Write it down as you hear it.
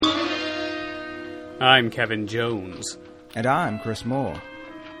I'm Kevin Jones. And I'm Chris Moore.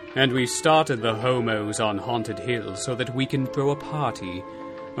 And we started the Homos on Haunted Hill so that we can throw a party.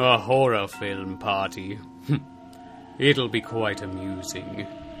 A horror film party. It'll be quite amusing.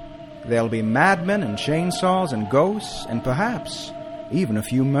 There'll be madmen and chainsaws and ghosts and perhaps even a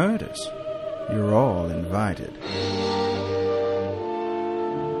few murders. You're all invited.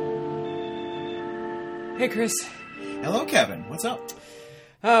 Hey, Chris. Hello, Kevin. What's up?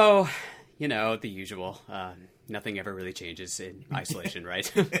 Oh, you know, the usual. Nothing ever really changes in isolation,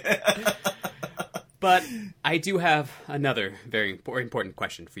 right? But I do have another very important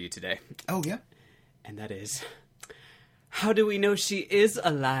question for you today. Oh, yeah? And that is, how do we know she is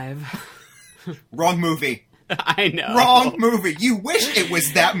alive? Wrong movie. I know. Wrong movie. You wish it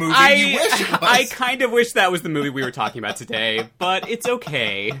was that movie. You wish it was. I kind of wish that was the movie we were talking about today, but it's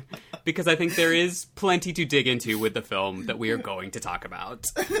okay, because I think there is plenty to dig into with the film that we are going to talk about.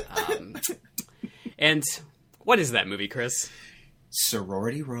 And what is that movie, Chris?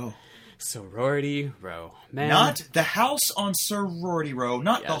 Sorority Row. Sorority Row. Man. Not The House on Sorority Row.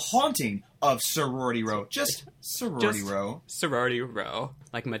 Not The Haunting of Sorority Row. Just Sorority Row. Sorority Row.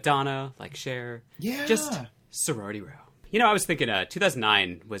 Like Madonna, like Cher. Yeah. Just Sorority Row. You know, I was thinking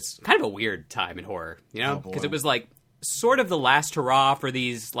 2009 was kind of a weird time in horror, you know? Because it was like sort of the last hurrah for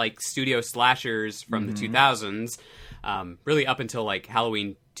these like studio slashers from the 2000s. Really up until like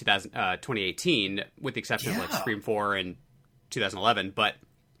Halloween 2018, with the exception of like Scream 4 and 2011. But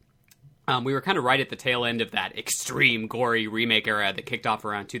we were kind of right at the tail end of that extreme gory remake era that kicked off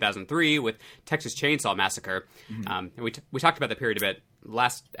around 2003 with Texas Chainsaw Massacre. And we talked about that period a bit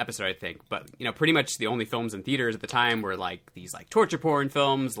last episode, I think. But, you know, pretty much the only films in theaters at the time were like these like torture porn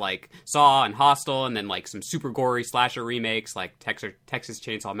films like Saw and Hostel, and then like some super gory slasher remakes like Texas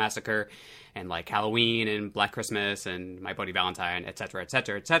Chainsaw Massacre and like Halloween and Black Christmas and My Bloody Valentine, etc.,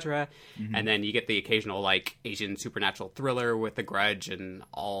 etc., etc. And then you get the occasional like Asian supernatural thriller with The Grudge and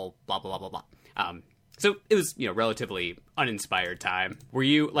all blah blah blah blah blah. So it was, you know, relatively uninspired time. Were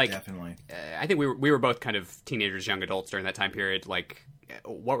you like? Definitely. I think we were both kind of teenagers, young adults during that time period. Like,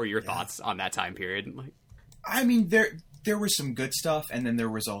 what were your thoughts on that time period? Like, I mean, there was some good stuff, and then there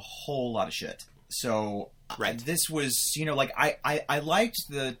was a whole lot of shit. So this was, you know, like I liked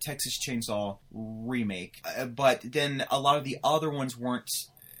the Texas Chainsaw remake, but then a lot of the other ones weren't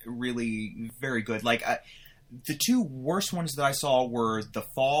really very good. Like the two worst ones that I saw were The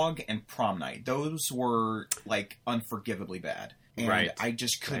Fog and Prom Night. Those were like unforgivably bad. And I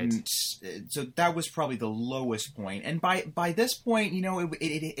just couldn't. So that was probably the lowest point. And by this point, you know,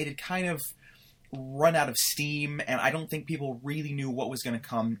 it had kind of run out of steam, and I don't think people really knew what was going to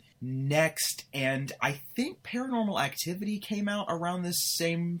come next. And I think Paranormal Activity came out around this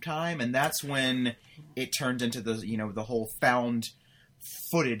same time, and that's when it turned into the, you know, the whole found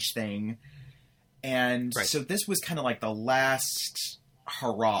footage thing. And so this was kind of like the last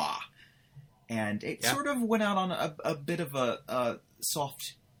hurrah. And it sort of went out on a bit of a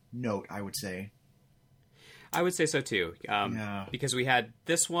soft note, I would say. I would say so too, because we had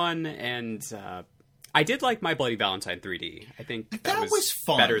this one, and I did like My Bloody Valentine 3D. I think that was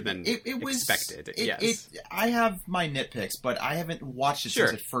fun. Better than expected. I have my nitpicks, but I haven't watched it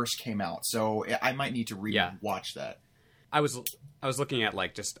since it first came out, so I might need to re-watch that. I was looking at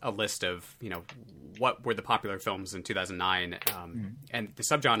like just a list of, you know, what were the popular films in 2009, and the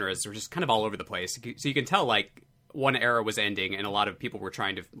subgenres were just kind of all over the place. So you can tell like one era was ending, and a lot of people were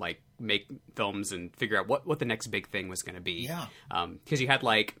trying to like make films and figure out what the next big thing was going to be. Yeah. Because you had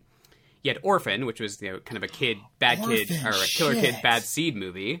Orphan, which was, you know, kind of a kid, or a killer kid, bad seed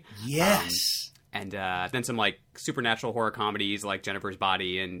movie. Yes. And then some like supernatural horror comedies like Jennifer's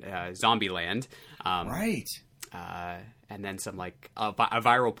Body and Zombieland. Right. And then some like a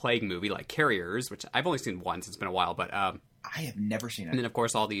viral plague movie like Carriers, which I've only seen once. It's been a while, but I have never seen it. And then of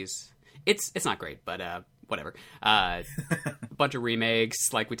course all these. It's not great, but whatever. A bunch of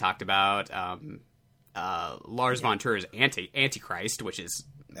remakes, like we talked about. Lars von Trier's Antichrist, which is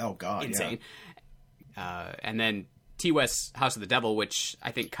insane. And then T. West's House of the Devil, which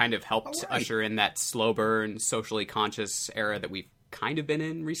I think kind of helped usher in that slow burn, socially conscious era that we've kind of been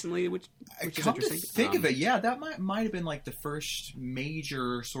in recently, which is interesting. To think of it, that might have been like the first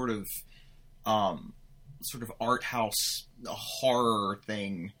major sort of art house horror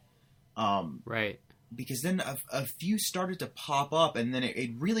thing. Right. Because then a few started to pop up, and then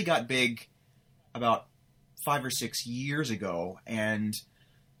it really got big about 5 or 6 years ago. And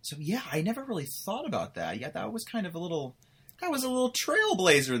so, I never really thought about that. Yeah, that was kind of a little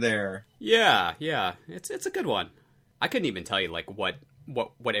trailblazer there. Yeah. It's a good one. I couldn't even tell you like what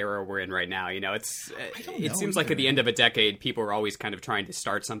what era we're in right now. You know, it seems either. like at the end of a decade, people are always kind of trying to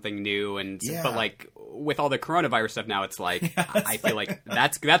start something new, but like with all the coronavirus stuff now, it's like I feel like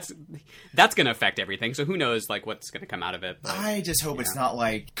that's going to affect everything. So who knows, like what's going to come out of it? But, I just hope it's not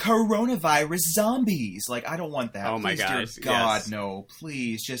like coronavirus zombies. Like I don't want that. Oh my Please, gosh, dear God, yes. no!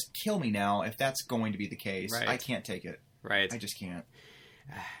 Please, just kill me now if that's going to be the case. Right. I can't take it. Right. I just can't.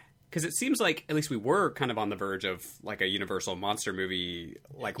 Because it seems like at least we were kind of on the verge of like a Universal monster movie,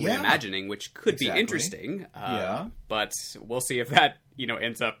 like reimagining, which could be interesting. But we'll see if that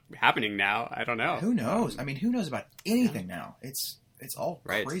ends up happening now. I don't know. Who knows? I mean, who knows about anything now? It's all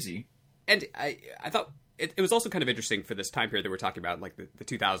crazy. And I thought it was also kind of interesting for this time period that we're talking about, like the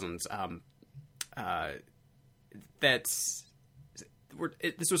 2000s.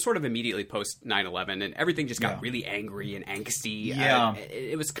 This was sort of immediately post 9/11, and everything just got really angry and angsty. Yeah.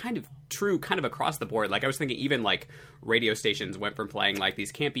 It was kind of true, kind of across the board. Like I was thinking, even like radio stations went from playing like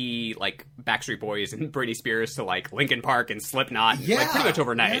these campy like Backstreet Boys and Britney Spears to like Linkin Park and Slipknot, like pretty much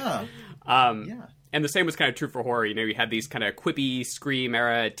overnight. And the same was kind of true for horror. You know, you had these kind of quippy Scream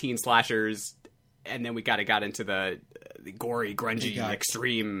era teen slashers, and then we got into the gory, grungy,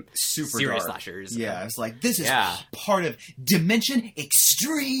 extreme, super serious dark slashers. Yeah, it's like this is part of Dimension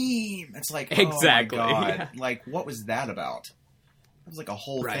Extreme. It's like exactly. Oh my God. Yeah. Like what was that about? It was like a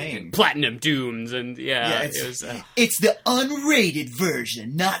whole thing. And Platinum Dooms and it's the unrated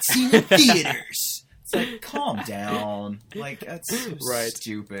version, not seen in theaters. It's like calm down. Like that's so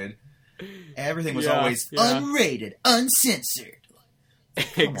stupid. Everything was always unrated, uncensored.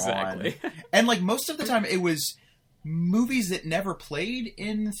 Exactly. And like most of the time it was movies that never played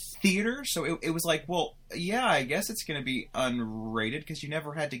in theater, so it was like, well, yeah, I guess it's going to be unrated because you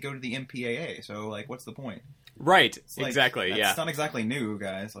never had to go to the MPAA, so like what's the point? Right. Like, exactly. It's not exactly new,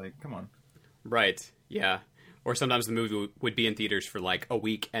 guys. Like, come on. Right. Yeah. Or sometimes the movie would be in theaters for like a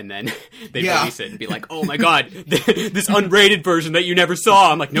week, and then they'd release it and be like, "Oh my God, this unrated version that you never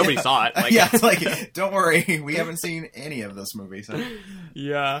saw." I'm like, nobody saw it. Like, it's like, don't worry, we haven't seen any of this movie. So.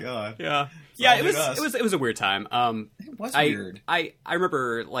 God. It was a weird time. It was weird. I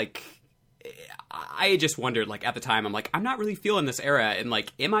remember like I just wondered like at the time, I'm like, I'm not really feeling this era, and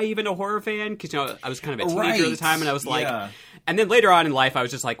like, am I even a horror fan? Because I was kind of a teenager at the time, and I was like, and then later on in life, I was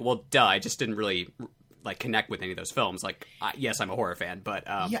just like, well, duh, I just didn't really like connect with any of those films. Like, yes, I'm a horror fan, but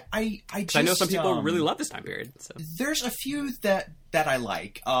I know some people really love this time period. So. There's a few that I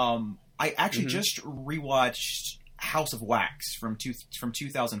like. I actually just rewatched House of Wax from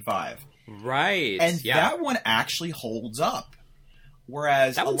 2005. Right, and that one actually holds up.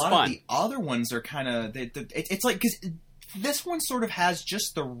 Whereas a lot of the other ones are kind of it's like because this one sort of has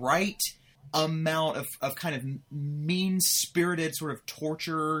just the right amount of kind of mean-spirited sort of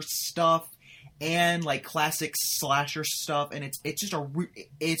torture stuff. And like classic slasher stuff, and it's just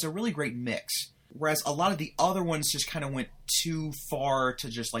it's a really great mix. Whereas a lot of the other ones just kind of went too far to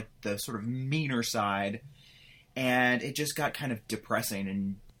just like the sort of meaner side, and it just got kind of depressing.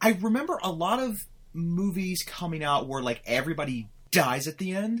 And I remember a lot of movies coming out where like everybody dies at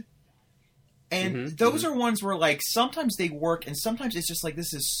the end, and those are ones where like sometimes they work, and sometimes it's just like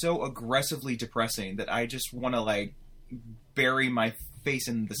this is so aggressively depressing that I just want to like bury my face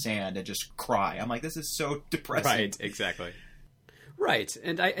in the sand and just cry. I'm like, this is so depressing. Right, exactly. Right,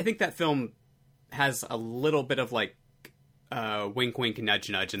 and I think that film has a little bit of like wink, wink, nudge,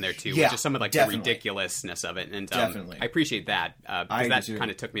 nudge in there too, which is some of like the ridiculousness of it, and I appreciate that because that kind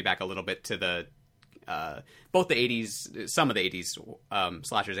of took me back a little bit to the both the 80s, some of the 80s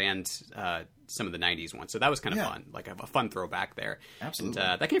slashers and some of the 90s ones. So that was kind of fun, like a fun throwback there. Absolutely.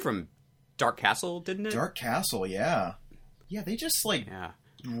 And, that came from Dark Castle, didn't it? Dark Castle, yeah. Yeah, they just like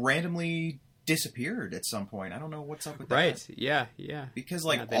randomly disappeared at some point. I don't know what's up with that. Right, yeah. Because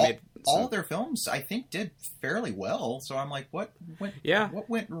like all their films, I think, did fairly well. So I'm like, what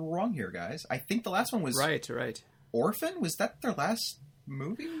went wrong here, guys? I think the last one was right. Orphan. Was that their last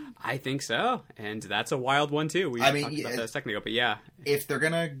movie? I think so, and that's a wild one too. We talked about that a second ago, but if they're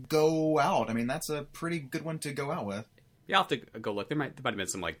gonna go out, I mean, that's a pretty good one to go out with. Yeah, I'll have to go look. There might have been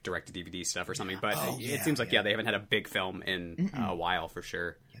some like direct-to-DVD stuff or something, but it seems like they haven't had a big film in a while for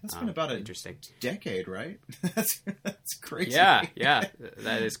sure. Yeah, that's been about a decade, right? that's crazy. Yeah,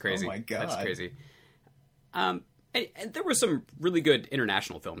 that is crazy. Oh my God, that's crazy. And there were some really good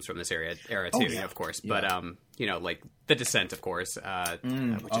international films from this era too, of course. But like The Descent, of course,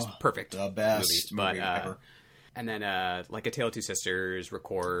 which is perfect, the best movie ever. And then like A Tale of Two Sisters,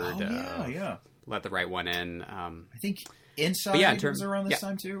 Record. Let the Right One In. I think Inside was around this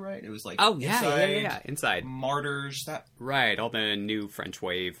time too, right? It was like Inside. Martyrs. That right, all the new French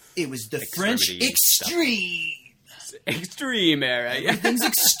wave. It was the French Extreme. It's extreme era. Everything's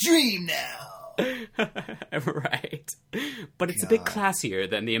extreme now. Right. But it's a bit classier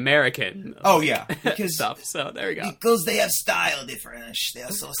than the American because stuff, so there you go. Because they have style difference. They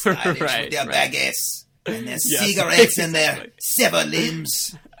are so stylish with their baguettes and their cigarettes and their severed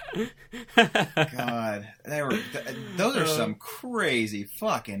limbs. God, those are some crazy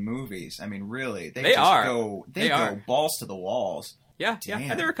fucking movies. I mean, really, they go balls to the walls. Yeah,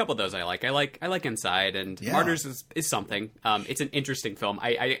 and there are a couple of those I like. I like Inside, and Martyrs is something. It's an interesting film.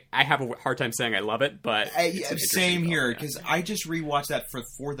 I have a hard time saying I love it, but same here, because I just rewatched that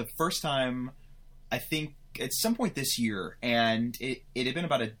for the first time, I think at some point this year, and it had been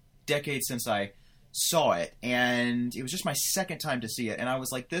about a decade since I saw it, and it was just my second time to see it, and I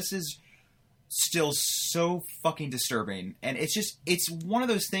was like, this is still so fucking disturbing, and it's one of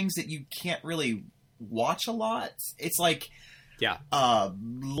those things that you can't really watch a lot. It's like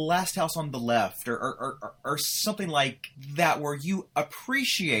Last House on the Left or something like that, where you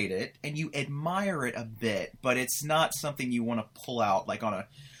appreciate it and you admire it a bit, but it's not something you want to pull out like on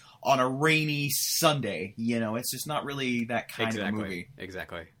a rainy Sunday. It's just not really that kind of movie.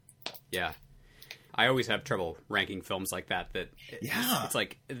 Exactly. Yeah. I always have trouble ranking films like that. It's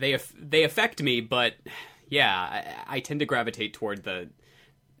like they affect me, but I tend to gravitate toward the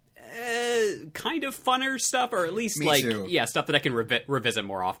kind of funner stuff, or at least stuff that I can revisit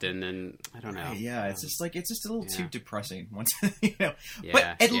more often. And I don't know. Yeah, it's just a little too depressing once, But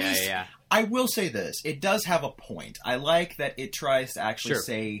at least I will say this: it does have a point. I like that it tries to actually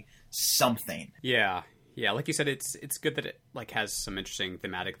say something. Yeah. Yeah, like you said, it's good that it has some interesting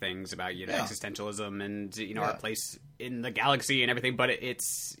thematic things about existentialism and our place in the galaxy and everything. But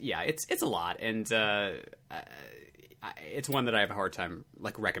it's a lot, and it's one that I have a hard time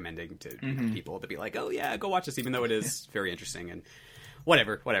recommending to people to be like, oh yeah, go watch this, even though it is very interesting and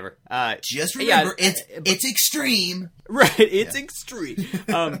whatever. Just remember, it's extreme, right? It's extreme.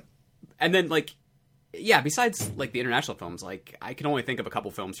 And then besides the international films, I can only think of a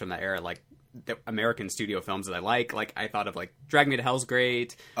couple films from that era, the American studio films that I like. I thought of Drag Me to Hell's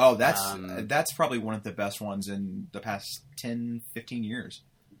great. Oh, that's probably one of the best ones in the past 10, 15 years.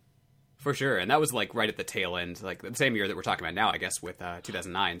 For sure. And that was right at the tail end, the same year that we're talking about now, I guess, with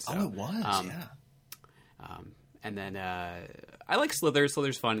 2009. So, it was, and then I like Slither.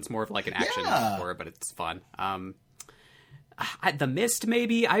 Slither's fun. It's more of an action horror, but it's fun. The Mist,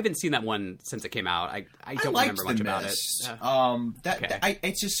 maybe? I haven't seen that one since it came out. I don't remember much about it.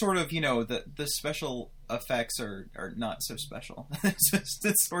 It's just sort of, the special effects are not so special.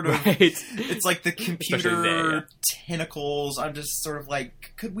 it's sort of, it's like the computer tentacles. I'm just sort of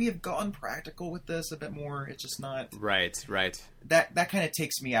could we have gone practical with this a bit more? It's just not. Right. That kind of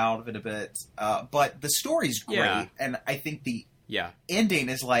takes me out of it a bit. But the story's great, and I think the ending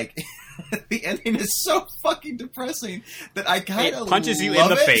is the ending is so fucking depressing that I kind of punches you in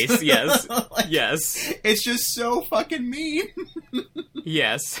the face. Yes, yes. It's just so fucking mean.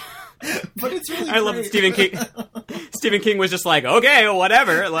 Yes, but it's really. I love that Stephen King. Stephen King was just okay,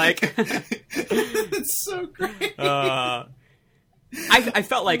 whatever. It's so great. I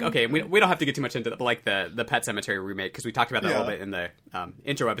felt okay, we don't have to get too much into that, but the Pet Sematary remake, because we talked about that a little bit in the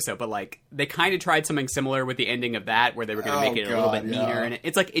intro episode, but they kind of tried something similar with the ending of that, where they were going to make it a little bit meaner, and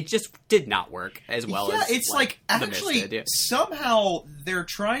it's it just did not work as well as it's actually somehow they're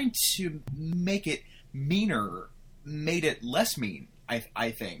trying to make it meaner, made it less mean.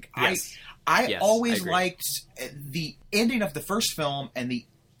 I think. Yes. I always liked the ending of the first film and the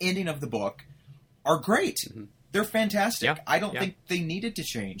ending of the book are great. Mm-hmm. They're fantastic. Yeah, I don't think they needed to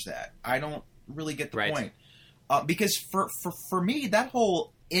change that. I don't really get the point. Because for me, that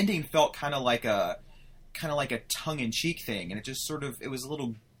whole ending felt kind of like a tongue-in-cheek thing, and it just sort of, it was a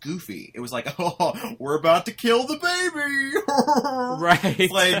little goofy. It was oh, we're about to kill the baby.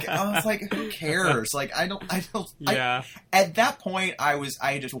 Right. I was who cares? At that point,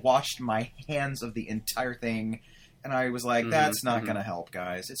 I just washed my hands of the entire thing, and I was that's not going to help,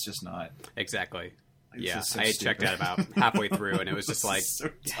 guys. It's just not. Exactly. So I checked out about halfway through, and it was just so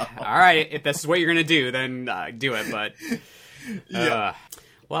all right, if this is what you're going to do, then do it. But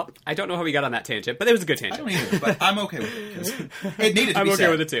well, I don't know how we got on that tangent, but it was a good tangent. I don't either, but I'm okay with it, because it needed to be said. I'm okay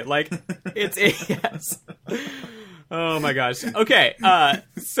with it, too. Yes. Oh, my gosh. Okay,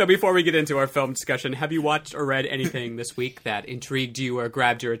 so before we get into our film discussion, have you watched or read anything this week that intrigued you or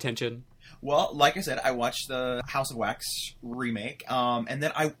grabbed your attention? Well, like I said, I watched the House of Wax remake, and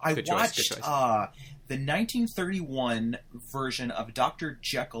then I watched the 1931 version of Dr.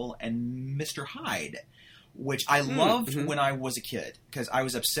 Jekyll and Mr. Hyde, which I loved when I was a kid, because I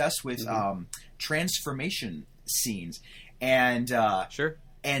was obsessed with transformation scenes. And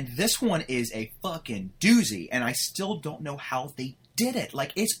And this one is a fucking doozy, and I still don't know how they did it.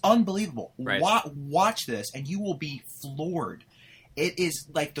 Like, it's unbelievable. Right. Watch this, and you will be floored. It is,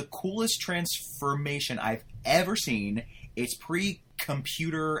 like, the coolest transformation I've ever seen. It's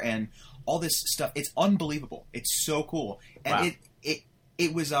pre-computer and all this stuff. It's unbelievable. It's so cool. And wow.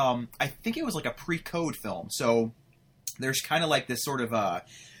 it was, I think it was like a pre-code film. So there's kind of like this sort of,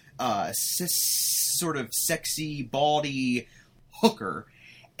 sort of sexy, baldy hooker.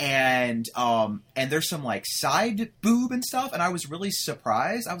 And there's some like side boob and stuff. And I was really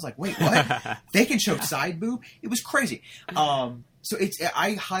surprised. I was like, wait, what? They can show side boob? It was crazy. So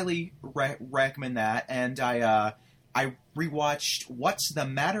I highly recommend that. And I rewatched What's the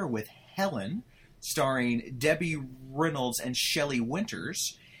Matter with Helen, starring Debbie Reynolds and Shelley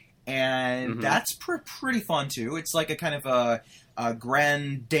Winters, and that's pretty fun too. It's like a kind of a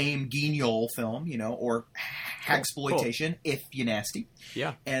Grand Dame Guignol film, you know, or hagsploitation, if you nasty.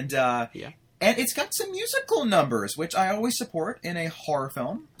 Yeah, and it's got some musical numbers, which I always support in a horror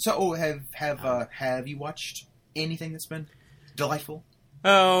film. So, have you watched anything that's been delightful?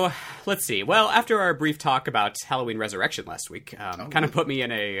 Oh, let's see. Well, after our brief talk about Halloween Resurrection last week, kind of put me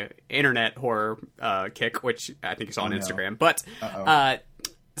in a internet horror kick, which I think you saw on Instagram. But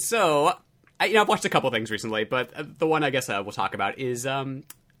so I've watched a couple things recently, but the one I guess we'll talk about is a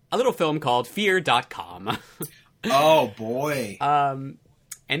little film called Fear.com. Oh boy! And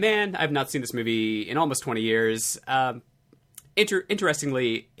man, I've not seen this movie in almost 20 years.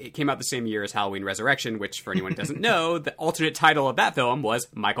 Interestingly, it came out the same year as Halloween Resurrection, which, for anyone who doesn't know, the alternate title of that film was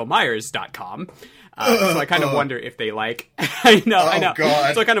MichaelMyers.com. So I kind of wonder if they like... I know.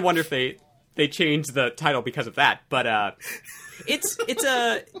 God. So I kind of wonder if they changed the title because of that. But it's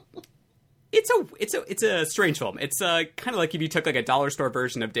a strange film. It's kind of like if you took like a dollar store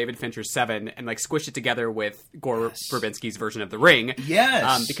version of David Fincher's Seven and like squished it together with Gore Verbinski's version of The Ring.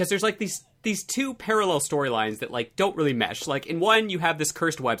 Yes. Because there's like these two parallel storylines that like don't really mesh. Like in one, you have this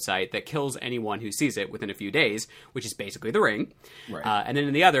cursed website that kills anyone who sees it within a few days, which is basically The Ring. Right. And then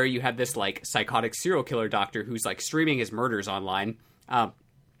in the other, you have this like psychotic serial killer doctor who's like streaming his murders online. And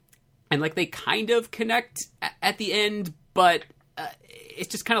like they kind of connect at the end, but it's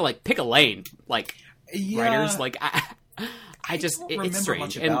just kind of like pick a lane, like writers. Like I just don't remember it's strange.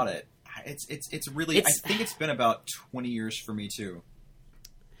 Much about it. It's really. I think it's been about 20 years for me too.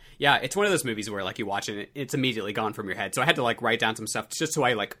 Yeah, it's one of those movies where like you watch it, it's immediately gone from your head. So I had to like write down some stuff just so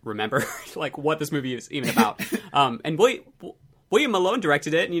I like remember like what this movie is even about. And William Malone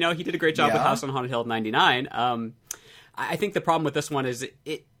directed it, and you know he did a great job with House on Haunted Hill '99. I think the problem with this one is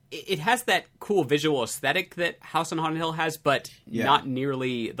it has that cool visual aesthetic that House on Haunted Hill has, but not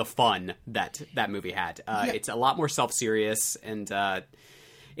nearly the fun that movie had. It's a lot more self-serious, and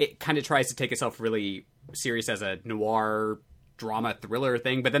it kind of tries to take itself really serious as a noir drama thriller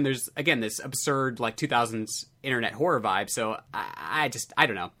thing. But then there's, again, this absurd, like, 2000s internet horror vibe. So I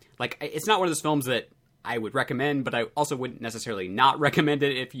don't know. Like, it's not one of those films that I would recommend, but I also wouldn't necessarily not recommend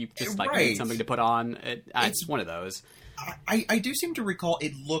it if you just, like, need something to put on. It's one of those. I do seem to recall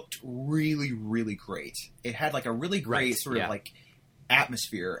it looked really, really great. It had like a really great sort of like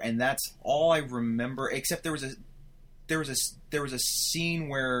atmosphere, and that's all I remember. Except there was a scene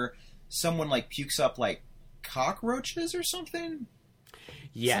where someone like pukes up like cockroaches or something.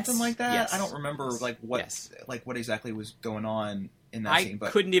 Yes, something like that. Yes. I don't remember like what exactly was going on in that scene.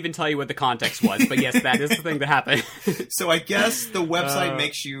 But couldn't even tell you what the context was. But yes, that is the thing that happened. So I guess the website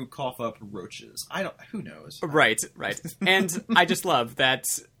makes you cough up roaches. Who knows? Right. And I just love that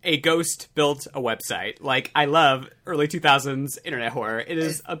a ghost built a website. Like, I love early 2000s internet horror. It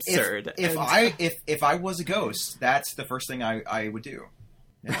is absurd. If I was a ghost, that's the first thing I would do.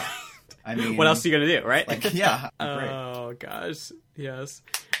 Yeah. I mean, what else are you gonna do, right? Like, yeah. Oh gosh, yes.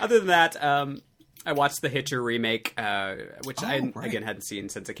 Other than that, I watched the Hitcher remake, which I again hadn't seen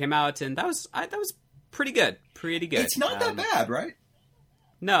since it came out, and that was pretty good. Pretty good. It's not that bad, right?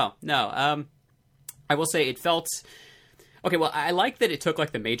 No. I will say it felt okay. Well, I like that it took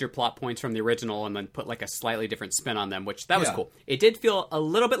like the major plot points from the original and then put like a slightly different spin on them, which that was cool. It did feel a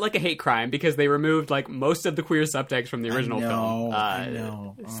little bit like a hate crime because they removed like most of the queer subtext from the original film. I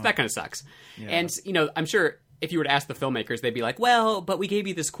know. So that kind of sucks. Yeah. And you know, I'm sure if you were to ask the filmmakers, they'd be like, well, but we gave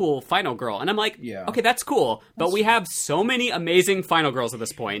you this cool final girl. And I'm like, okay, that's cool. But we have so many amazing final girls at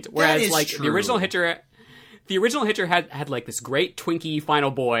this point. Whereas like true. the original Hitcher had like this great Twinkie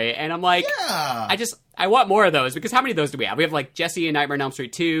final boy. And I'm like, I want more of those, because how many of those do we have? We have like Jesse in Nightmare on Elm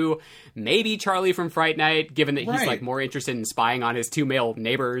Street 2, maybe Charlie from Fright Night, given that he's like more interested in spying on his two male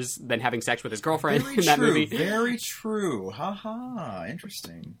neighbors than having sex with his girlfriend in that movie. Very true. Haha,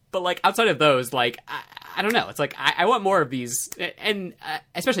 interesting. But like outside of those, like I don't know. It's like I want more of these, and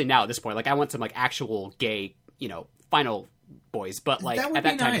especially now at this point, like I want some like actual gay, final boys. But like at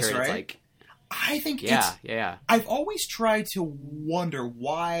that time period, right? it's like I think yeah. I've always tried to wonder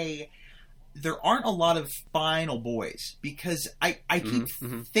why there aren't a lot of final boys, because I keep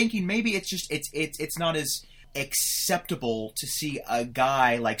thinking maybe it's just it's not as acceptable to see a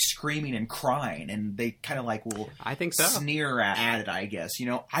guy like screaming and crying, and they kind of like will I think so. sneer at it, I guess.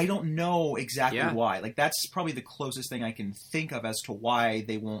 I don't know exactly why. Like that's probably the closest thing I can think of as to why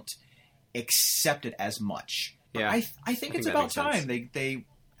they won't accept it as much. But yeah, I think it's about time they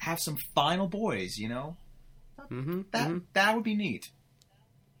have some final boys. That would be neat.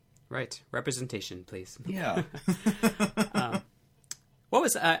 Right, representation, please. Yeah. What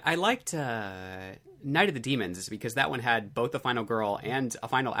was I liked Night of the Demons, because that one had both a final girl and a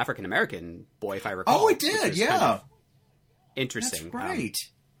final African American boy, if I recall. Oh, it did, yeah. Kind of interesting. That's right.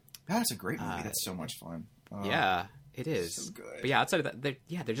 That's a great movie. That's so much fun. Yeah, it is. So good. But yeah, outside of that,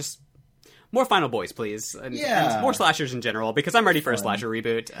 they're just more final boys, please. And more slashers in general, because I'm ready for a slasher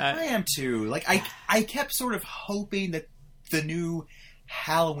reboot. I am too. Like I kept sort of hoping that the new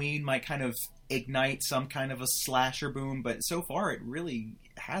Halloween might kind of ignite some kind of a slasher boom, but so far it really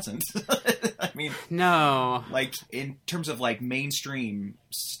hasn't. I mean, no. Like in terms of like mainstream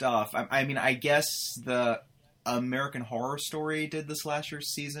stuff, I mean, I guess the American Horror Story did the slasher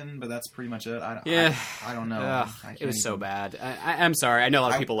season, but that's pretty much it. I don't know. It was so bad. I'm sorry. I know a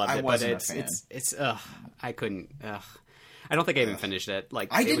lot of people loved it, but it's I couldn't. I don't think I even finished it. Like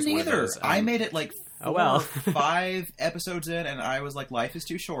I didn't either. I made it like 5 episodes in, and I was like, life is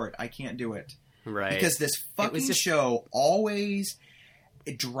too short. I can't do it. Right. Because this fucking show always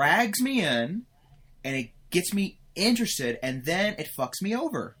it drags me in, and it gets me interested, and then it fucks me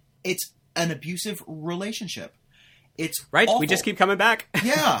over. It's an abusive relationship. It's right. awful. We just keep coming back.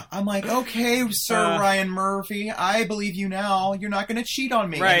 Yeah. I'm like, okay, Sir Ryan Murphy, I believe you now. You're not going to cheat on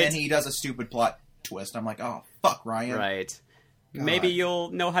me. Right. And then he does a stupid plot twist. I'm like, oh, fuck, Ryan. Right. God. Maybe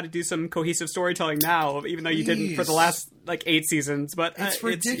you'll know how to do some cohesive storytelling now, even though you didn't for the last 8 seasons. But it's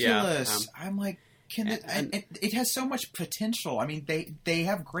ridiculous. I'm like, it has so much potential. I mean, they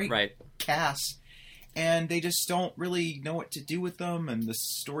have great casts, and they just don't really know what to do with them, and the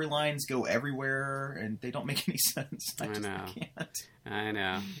storylines go everywhere, and they don't make any sense. I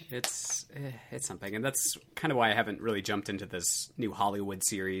know. It's something, and that's kind of why I haven't really jumped into this new Hollywood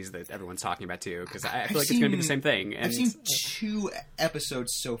series that everyone's talking about too, because I feel like it's going to be the same thing. And I've seen 2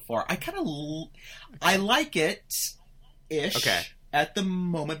 episodes so far. I like it ish. Okay. At the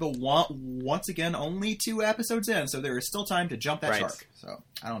moment, but once again, only 2 episodes in, so there is still time to jump that shark. So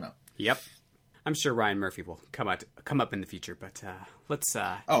I don't know. Yep. I'm sure Ryan Murphy will come up in the future, but let's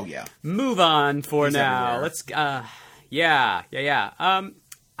move on for He's now. everywhere. Let's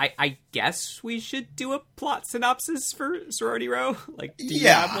I guess we should do a plot synopsis for Sorority Row. Like, do you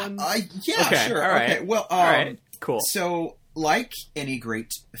have one? Okay, sure. All right. Okay, well, all right, cool. So, like any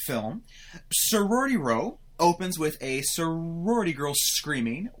great film, Sorority Row opens with a sorority girl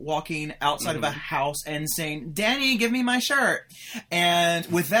screaming, walking outside of a house and saying, "Danny, give me my shirt." And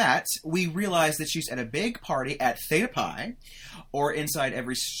with that, we realize that she's at a big party at Theta Pi, or inside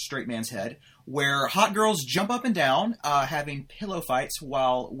every straight man's head, where hot girls jump up and down, having pillow fights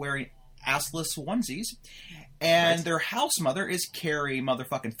while wearing assless onesies. And their house mother is Carrie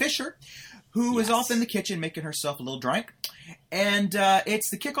motherfucking Fisher, who is off in the kitchen making herself a little drink. And it's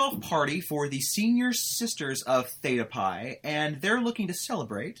the kickoff party for the senior sisters of Theta Pi, and they're looking to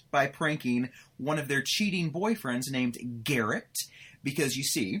celebrate by pranking one of their cheating boyfriends named Garrett, because you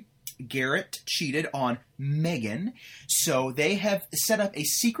see, Garrett cheated on Megan, so they have set up a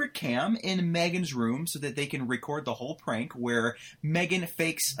secret cam in Megan's room so that they can record the whole prank, where Megan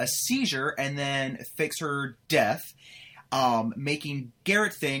fakes a seizure and then fakes her death, making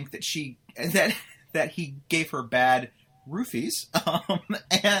Garrett think that that he gave her bad roofies,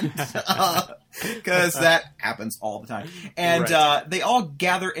 and because that happens all the time, and they all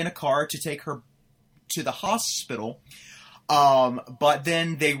gather in a car to take her to the hospital. But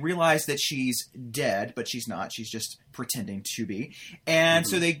then they realize that she's dead, but she's not. She's just pretending to be. And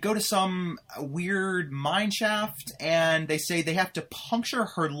so they go to some weird mine shaft, and they say they have to puncture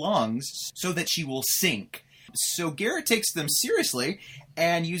her lungs so that she will sink. So Garrett takes them seriously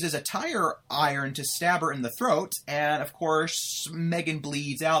and uses a tire iron to stab her in the throat. And, of course, Megan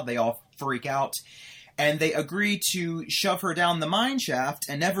bleeds out. They all freak out. And they agree to shove her down the mine shaft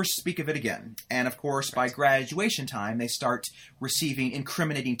and never speak of it again. And, of course, by graduation time, they start receiving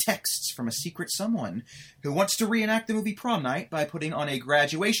incriminating texts from a secret someone who wants to reenact the movie Prom Night by putting on a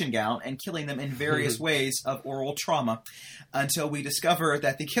graduation gown and killing them in various ways of oral trauma, until we discover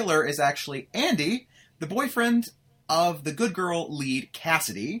that the killer is actually Andy, the boyfriend of the good girl lead,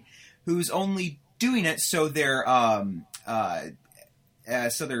 Cassidy, who's only doing it so their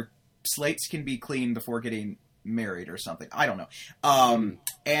slates can be clean before getting married or something. I don't know.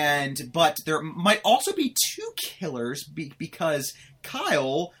 But there might also be two killers because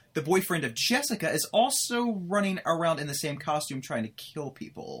Kyle, the boyfriend of Jessica, is also running around in the same costume trying to kill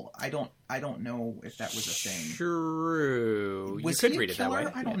people. I don't know if that was a thing. True. Was you could he read a it that killer?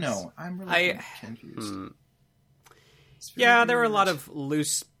 way. I don't know. I'm really confused. Yeah, there are a lot of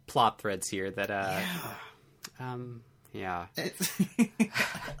loose plot threads here that yeah.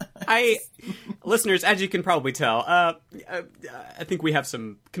 Listeners, as you can probably tell, I think we have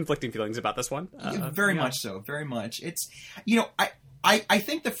some conflicting feelings about this one. Very much so. Very much. It's, I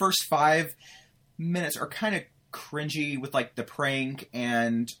think the first 5 minutes are kind of cringy with like the prank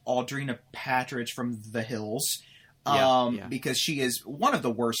and Audrina Patridge from The Hills, because she is one of the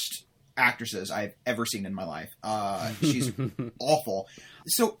worst actresses I've ever seen in my life. She's awful.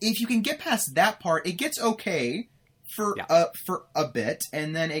 So if you can get past that part, it gets okay for a bit,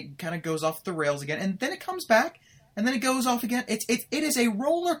 and then it kind of goes off the rails again, and then it comes back, and then it goes off again. It is a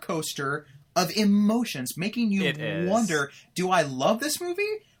roller coaster of emotions, making you wonder: do I love this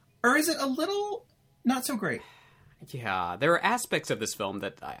movie, or is it a little not so great? Yeah, there are aspects of this film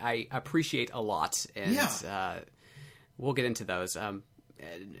that I appreciate a lot, and we'll get into those. And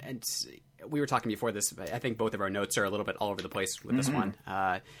we were talking before this. I think both of our notes are a little bit all over the place with this one.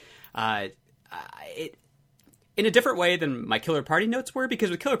 In a different way than my Killer Party notes were, because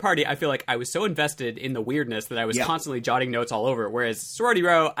with Killer Party, I feel like I was so invested in the weirdness that I was constantly jotting notes all over. Whereas Sorority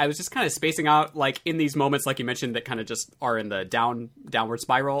Row, I was just kind of spacing out, like in these moments, like you mentioned, that kind of just are in the downward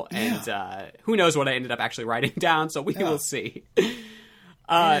spiral. And who knows what I ended up actually writing down? So we will see.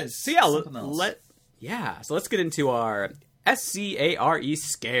 So let's get into our SCARE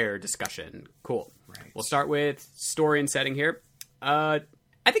scare discussion. Cool. Right. We'll start with story and setting here. I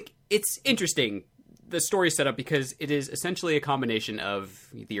think it's interesting, the story setup, because it is essentially a combination of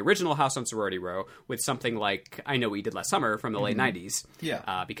the original House on Sorority Row with something like I Know What You Did Last Summer from the late 90s.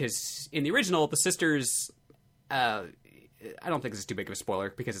 Yeah. Because in the original, the sisters... I don't think this is too big of a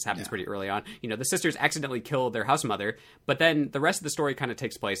spoiler because this happens pretty early on. The sisters accidentally kill their house mother, but then the rest of the story kind of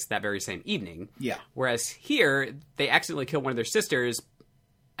takes place that very same evening. Yeah. Whereas here, they accidentally kill one of their sisters,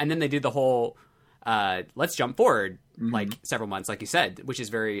 and then they do the whole... let's jump forward like several months, like you said, which is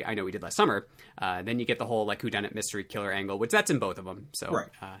very I Know We Did Last Summer. Then you get the whole like whodunit mystery killer angle, which that's in both of them. So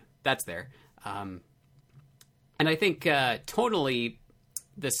that's there. And I think tonally,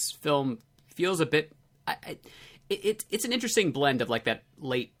 this film feels a bit. It's an interesting blend of like that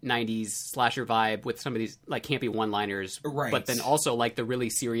late 90s slasher vibe with some of these like campy one-liners, but then also like the really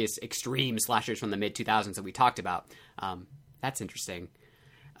serious extreme slashers from the mid 2000s that we talked about. That's interesting.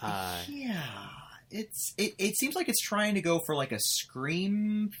 It seems like it's trying to go for like a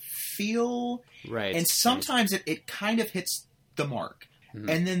Scream feel, right? And sometimes it kind of hits the mark,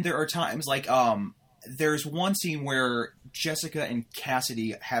 and then there are times like there's one scene where Jessica and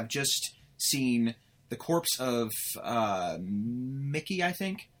Cassidy have just seen the corpse of Mickey, I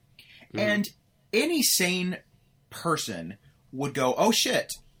think, and any sane person would go, "Oh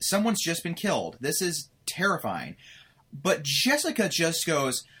shit, someone's just been killed. This is terrifying." But Jessica just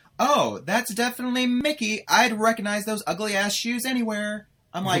goes, "Oh, that's definitely Mickey. I'd recognize those ugly-ass shoes anywhere."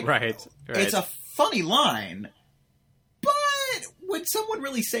 I'm like, right. It's a funny line, but would someone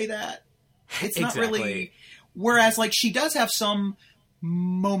really say that? It's not really... Whereas, like, she does have some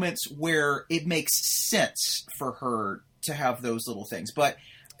moments where it makes sense for her to have those little things. But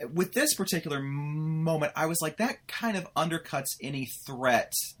with this particular moment, I was like, that kind of undercuts any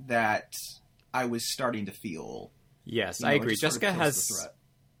threat that I was starting to feel. Yes, I agree. Jessica has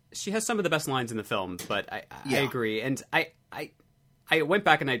some of the best lines in the film, but I agree. And I went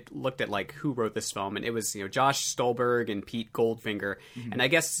back and I looked at like who wrote this film, and it was Josh Stolberg and Pete Goldfinger, and I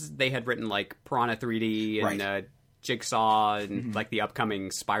guess they had written like Piranha 3D and Jigsaw and like the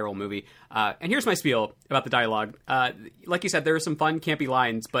upcoming Spiral movie. And here's my spiel about the dialogue. Like you said, there are some fun, campy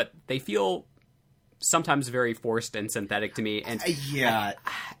lines, but they feel sometimes very forced and synthetic to me. And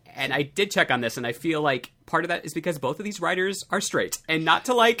and I did check on this, and I feel like part of that is because both of these writers are straight. And not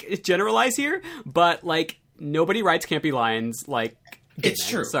to, like, generalize here, but, like, nobody writes campy lines like... It's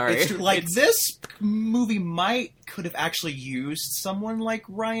true. Sorry. It's true. Like, this movie could have actually used someone like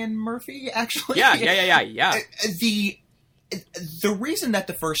Ryan Murphy, actually. Yeah. The reason that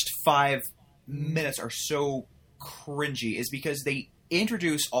the first 5 minutes are so cringy is because they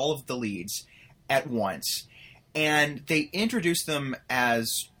introduce all of the leads at once, and they introduce them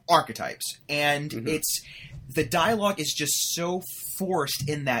as archetypes, and the dialogue is just so forced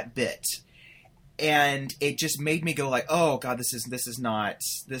in that bit. and it just made me go like, oh god, this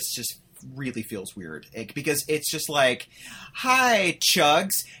just really feels weird, because it's just like, hi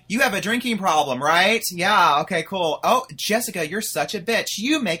Chugs, you have a drinking problem, right? Yeah, okay, cool. Oh, Jessica, you're such a bitch,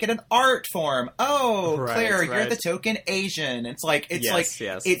 you make it an art form. Oh, right, Claire, you're the token Asian. It's like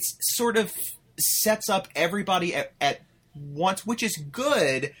it's sort of sets up everybody at once, which is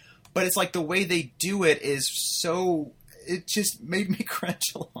good, but it's like the way they do it is so, it just made me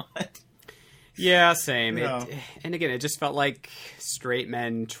cringe a lot. Yeah, same. Yeah. And again, it just felt like straight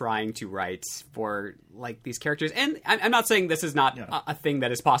men trying to write for like these characters. And I'm not saying this is not a thing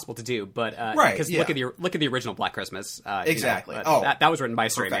that is possible to do, but because look at the original Black Christmas. Exactly. That was written by a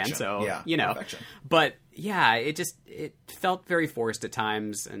straight man, so perfection. But yeah, it felt very forced at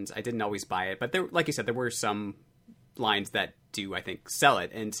times, and I didn't always buy it. But there, like you said, there were some lines that do, I think, sell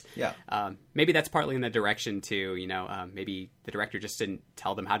it, and maybe that's partly in the direction too. Maybe the director just didn't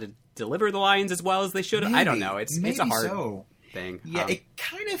tell them how to deliver the lines as well as they should have. I don't know. It's a hard thing. Yeah, it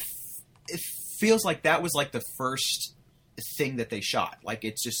kind of feels like that was like the first thing that they shot. Like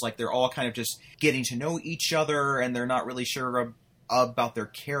it's just like they're all kind of just getting to know each other, and they're not really sure about their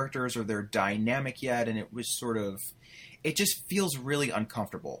characters or their dynamic yet, and it was sort of. It just feels really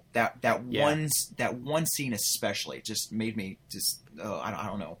uncomfortable. That one scene especially just made me just I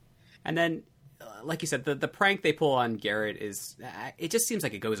don't know. And then, like you said, the prank they pull on Garrett is it just seems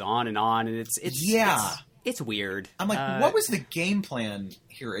like it goes on, and it's weird. I'm like, what was the game plan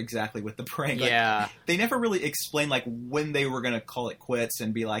here exactly with the prank? Yeah, like, they never really explained like when they were gonna call it quits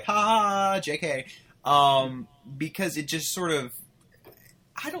and be like, ha, JK, because it just sort of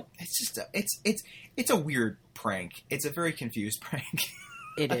it's a weird prank. It's a very confused prank.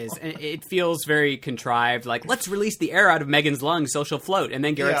 It is. And it feels very contrived. Like, let's release the air out of Megan's lungs so she'll float. And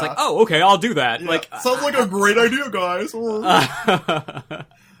then Garrett's like, oh, okay, I'll do that. Yeah. Like, sounds like a great idea, guys.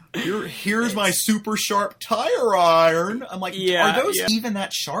 Here's my super sharp tire iron. I'm like, are those even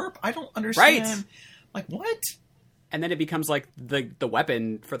that sharp? I don't understand. Right. Like, what? And then it becomes like the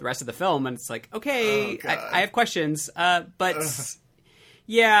weapon for the rest of the film. And it's like, okay, I have questions. But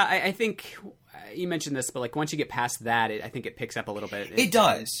yeah, I think... You mentioned this, but like once you get past that, I think it picks up a little bit. It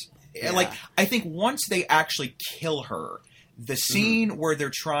does. Yeah. Like I think once they actually kill her, the scene where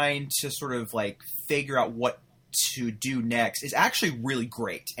they're trying to sort of like figure out what to do next is actually really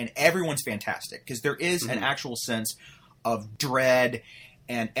great, and everyone's fantastic because there is an actual sense of dread,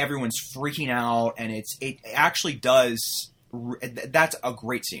 and everyone's freaking out, and it actually does. That's a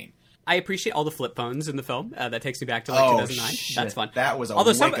great scene. I appreciate all the flip phones in the film. That takes me back to like 2009. Shit. That's fun. That was a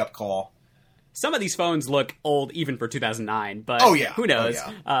wake-up call. Some of these phones look old even for 2009, but who knows?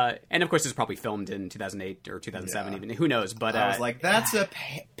 And of course, it's probably filmed in 2008 or 2007, even. Who knows? But I was like, that's a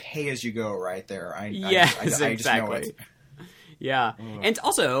pay-as-you-go right there. I exactly. just know it. Yeah. And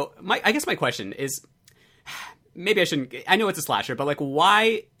also, I guess my question is, maybe I shouldn't... I know it's a slasher, but like,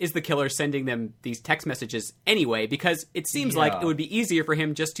 why is the killer sending them these text messages anyway? Because it seems like it would be easier for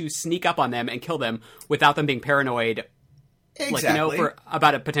him just to sneak up on them and kill them without them being paranoid. Exactly. Like,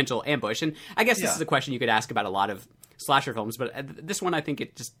 about a potential ambush. And I guess this is a question you could ask about a lot of slasher films, but this one, I think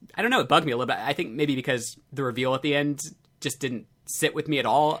it just, I don't know, it bugged me a little bit. I think maybe because the reveal at the end just didn't sit with me at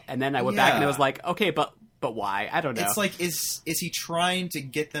all. And then I went back and I was like, okay, but why? I don't know. It's like, is he trying to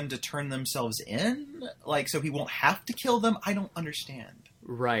get them to turn themselves in? Like, so he won't have to kill them? I don't understand.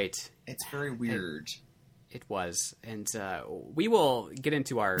 Right. It's very weird. It was. And we will get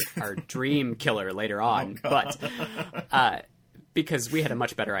into our dream killer later on, but because we had a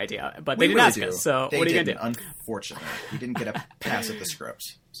much better idea. But they didn't ask us, so what are you going to do? Unfortunately. We didn't get a pass at the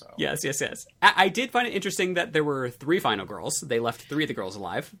script. So. Yes. I did find it interesting that there were 3 final girls. They left 3 of the girls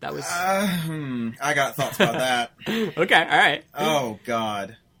alive. That was... I got thoughts about that. Okay, all right. Oh,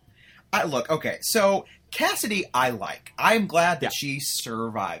 God. Look, okay, so Cassidy I like. I'm glad that she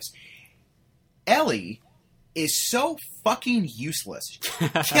survives. Ellie... is so fucking useless.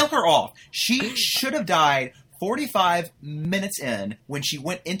 Kill her off. She should have died 45 minutes in when she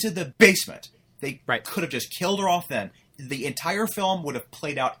went into the basement. They could have just killed her off then. The entire film would have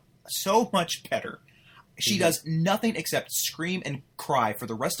played out so much better. She does nothing except scream and cry for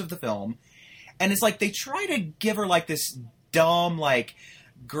the rest of the film. And it's like they try to give her like this dumb like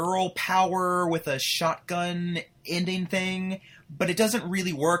girl power with a shotgun ending thing, but it doesn't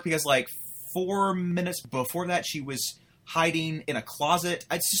really work because like 4 minutes before that, she was hiding in a closet.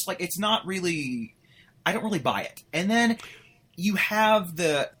 It's just like, it's not really... I don't really buy it. And then you have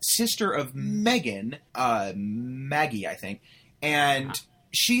the sister of Megan, Maggie, I think, and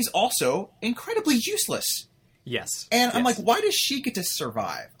she's also incredibly useless. Yes. And I'm like, why does she get to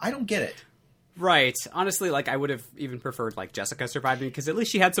survive? I don't get it. Right. Honestly, like, I would have even preferred, like, Jessica surviving, because at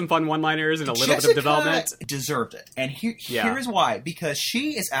least she had some fun one-liners and a little bit of development. Deserved it. And here is why. Because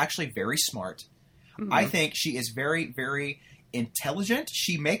she is actually very smart. Mm-hmm. I think she is very, very intelligent.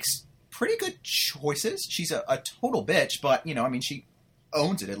 She makes pretty good choices. She's a total bitch, but, you know, I mean, she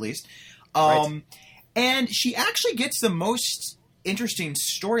owns it at least. Right. And she actually gets the most interesting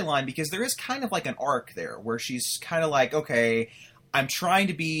storyline, because there is kind of like an arc there where she's kind of like, okay, I'm trying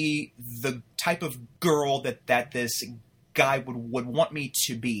to be the type of girl that this guy would want me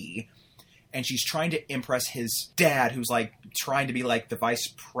to be. And she's trying to impress his dad, who's like trying to be like the vice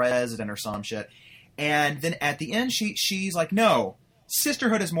president or some shit. And then at the end, she's like, no,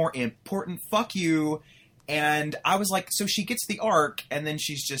 sisterhood is more important. Fuck you. And I was like, so she gets the arc, and then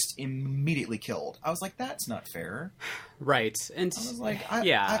she's just immediately killed. I was like, that's not fair. Right. And I was like,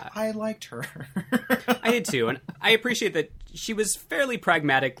 I liked her. I did too. And I appreciate that she was fairly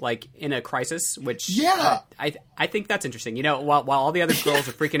pragmatic, like, in a crisis, which I think that's interesting. You know, while all the other girls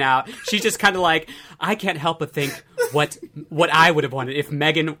are freaking out, she's just kind of like, I can't help but think what I would have wanted if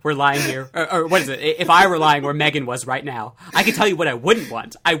Megan were lying here. Or what is it? If I were lying where Megan was right now. I can tell you what I wouldn't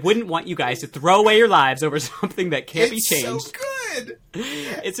want. I wouldn't want you guys to throw away your lives over something that can't be changed. So good.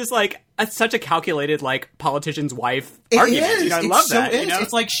 It's just like such a calculated, like, politician's wife argument. Is. You know, I love that. You know?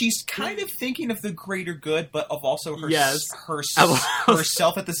 It's like she's kind of thinking of the greater good, but of also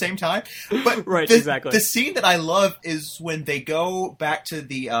herself at the same time. But right, exactly. The scene that I love is when they go back to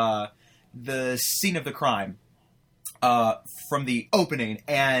the scene of the crime from the opening,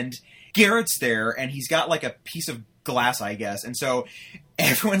 and Garrett's there, and he's got like a piece of glass, I guess, and so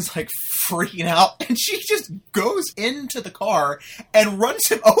everyone's like freaking out, and she just goes into the car and runs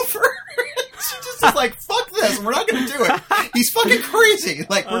him over. She just is like, fuck this, we're not gonna do it. He's fucking crazy.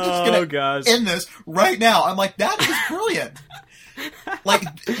 Like, we're just gonna end this right now. I'm like, that is brilliant. Like,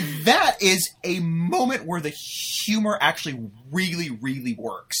 that is a moment where the humor actually really, really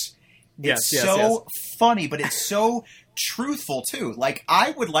works. It's so funny, but it's so truthful too. Like, I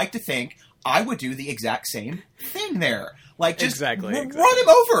would like to think I would do the exact same thing there. Like, just run him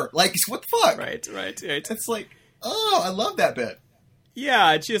over. Like, what the fuck? Right. It's like, oh, I love that bit.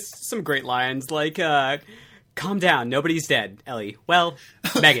 Yeah, just some great lines, like, calm down, nobody's dead, Ellie. Well,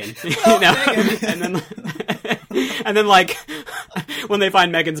 Megan. Megan. And then, like, when they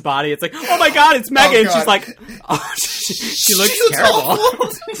find Megan's body, it's like, oh my god, it's Megan! Oh, she's like, oh, she looks terrible.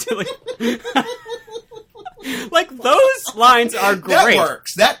 Like, those lines are great. That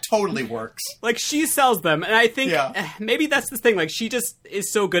works. That totally works. Like, she sells them, and I think maybe that's the thing. Like, she just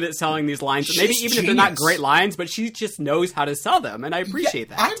is so good at selling these lines. Maybe even if they're not great lines, but she just knows how to sell them, and I appreciate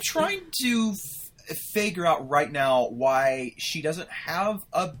that. I'm trying to figure out right now why she doesn't have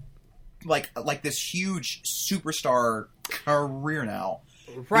a like this huge superstar career now.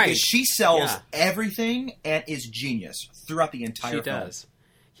 Right. Because she sells everything and is genius throughout the entire film. She does.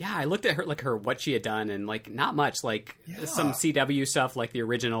 Yeah, I looked at her what she had done, and like not much, like some CW stuff like the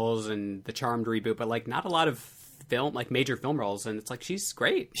originals and the Charmed reboot, but like not a lot of film, like major film roles, and it's like she's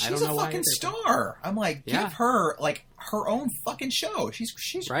great. She's I don't know a fucking star. I'm like, give her like her own fucking show. She's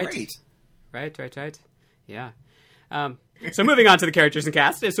great. Right. Yeah. So moving on to the characters and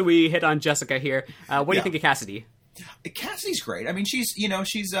cast, so we hit on Jessica here. What do you think of Cassidy? Cassidy's great. I mean, she's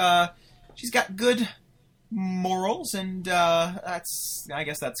got good morals, and I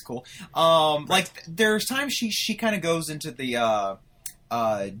guess that's cool. Like there's times she kind of goes into the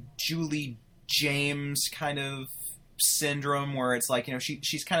Julie James kind of syndrome, where it's like, you know,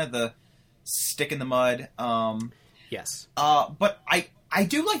 she's kind of the stick in the mud. Yes. But I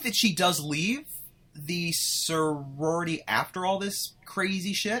do like that she does leave the sorority after all this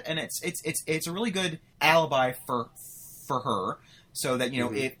crazy shit, and it's a really good alibi for her, so that, you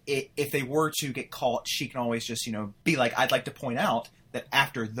know, if they were to get caught, she can always just, you know, be like, I'd like to point out that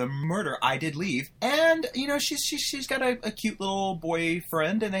after the murder I did leave, and, you know, she's got a cute little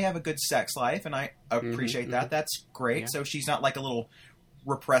boyfriend, and they have a good sex life, and I appreciate that. That's great. So she's not like a little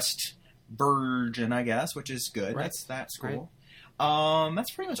repressed virgin, I guess, which is good. Right. That's cool. Right.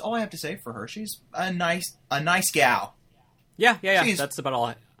 That's pretty much all I have to say for her. She's a nice gal. Yeah. That's about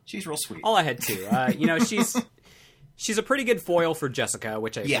all. She's real sweet. All I had to. You know, she's a pretty good foil for Jessica,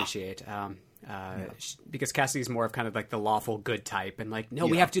 which I appreciate. Because Cassidy's more of kind of like the lawful good type, and like, no,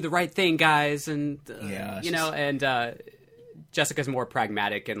 we have to do the right thing, guys, and you know, and Jessica's more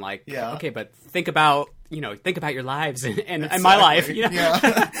pragmatic and like, okay, but think about your lives and my life, you know.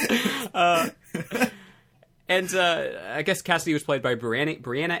 Yeah. And I guess Cassidy was played by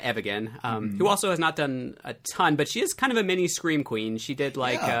Brianna Evigan, who also has not done a ton, but she is kind of a mini Scream Queen. She did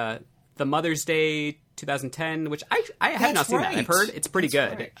like the The Mother's Day 2010, which I have not seen that. I've heard it's pretty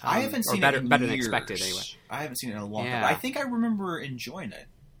good. Right. I haven't seen better, it in better years. than expected anyway. I haven't seen it in a long time. I think I remember enjoying it.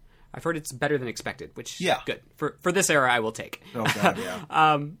 I've heard it's better than expected, which good for this era. I will take. Oh god,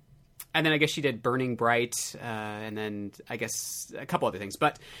 yeah. And then I guess she did Burning Bright, and then I guess a couple other things.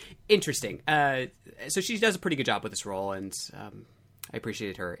 But interesting. So she does a pretty good job with this role, and I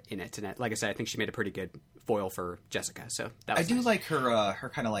appreciated her in it. And like I said, I think she made a pretty good foil for Jessica. So that was I do nice. like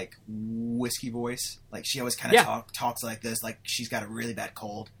her kind of like whiskey voice. Like she always kind of talks like this, like she's got a really bad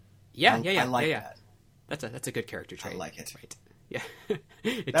cold. Yeah. I like that. That's a good character trait. I like it. Right. Yeah.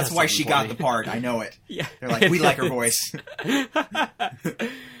 That's why she got the part. I know it. Yeah. They're like, we like her voice.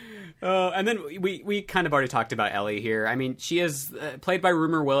 And then we kind of already talked about Ellie here. I mean, she is played by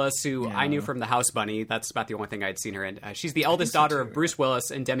Rumor Willis, who I knew from The House Bunny. That's about the only thing I'd seen her in. She's the eldest daughter of Bruce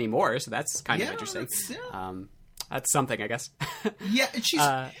Willis and Demi Moore, so that's kind of interesting. That's something, I guess. Yeah,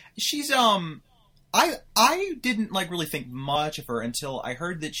 she's I didn't like really think much of her until I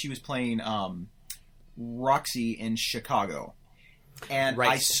heard that she was playing Roxy in Chicago. And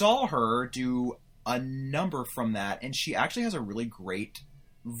I saw her do a number from that, and she actually has a really great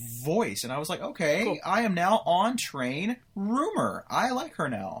voice. And I was like, okay, cool. I am now on train Rumor. I like her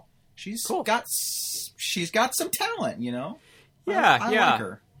now. She's got some talent, you know? Yeah, I like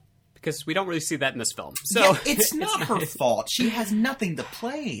her. Because we don't really see that in this film. So it's not her fault. She has nothing to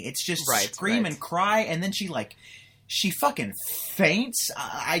play. It's just scream and cry, and then she fucking faints.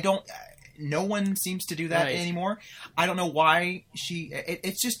 No one seems to do that anymore. I don't know why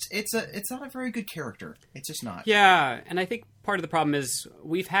it's not a very good character. It's just not. Yeah, and I think part of the problem is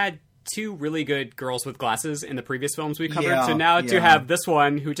we've had two really good girls with glasses in the previous films we covered. So now to have this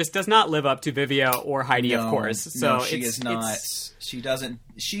one who just does not live up to Vivia or Heidi, of course. So she is not. She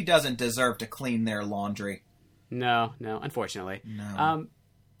doesn't deserve to clean their laundry. No, unfortunately. No.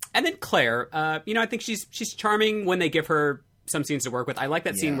 And then Claire, I think she's charming when they give her some scenes to work with. I like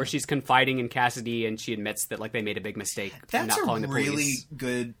that scene where she's confiding in Cassidy and she admits that like they made a big mistake. That's not calling a the really police.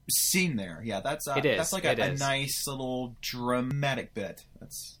 good scene there. Yeah, that's it is. That's like a nice little dramatic bit.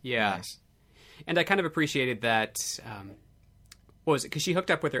 That's nice. And I kind of appreciated that. What was it? Because she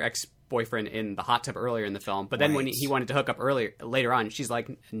hooked up with her ex-boyfriend in the hot tub earlier in the film, but then when he wanted to hook up later on, she's like,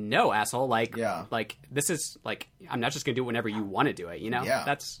 "No, asshole! Like this is like I'm not just gonna do it whenever you want to do it. You know? Yeah.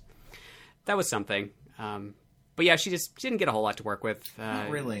 That was something. But yeah, she didn't get a whole lot to work with. Not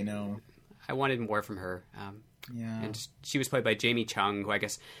really, no. I wanted more from her. And she was played by Jamie Chung, who I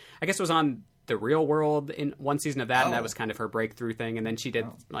guess was on The Real World in one season of that, and that was kind of her breakthrough thing. And then she did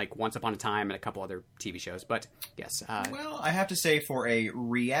like Once Upon a Time and a couple other TV shows. But yes. Well, I have to say, for a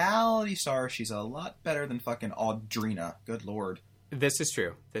reality star, she's a lot better than fucking Audrina. Good lord. This is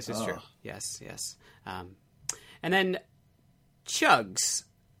true. True. Yes. And then Chugs.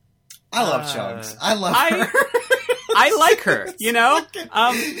 I love Chugs. I love her. I like her, you know?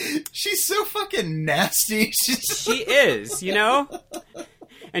 She's so fucking nasty. She is, you know?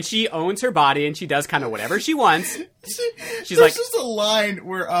 And she owns her body and she does kind of whatever she wants. She's There's just a line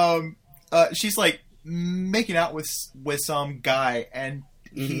where she's like making out with some guy and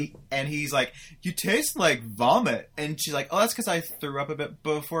he's like, "You taste like vomit," and she's like, "Oh, that's because I threw up a bit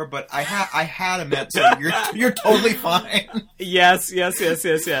before, but I had a met, so you're totally fine." Yes. I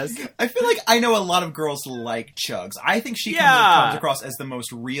feel like I know a lot of girls like Chugs. I think she comes across as the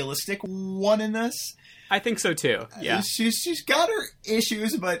most realistic one in this. I think so too. Yeah, she's got her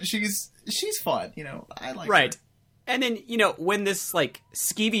issues, but she's fun. You know, I like her. And then, when this, like,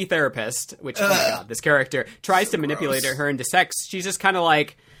 skeevy therapist, which, oh my God, this character, tries to manipulate her into sex, she's just kind of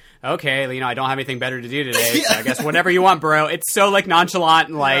like, okay, I don't have anything better to do today, so I guess whatever you want, bro. It's so, like, nonchalant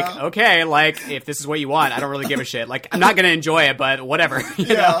and, like, okay, like, if this is what you want, I don't really give a shit. Like, I'm not going to enjoy it, but whatever.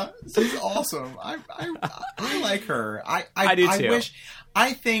 You know? She's awesome. I like her. I do, too.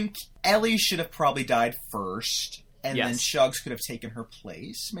 I think Ellie should have probably died first, and then Chugs could have taken her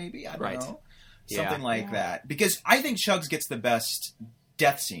place, maybe. I don't know. Something like that. Because I think Chugs gets the best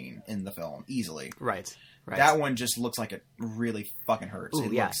death scene in the film, easily. Right. That one just looks like it really fucking hurts.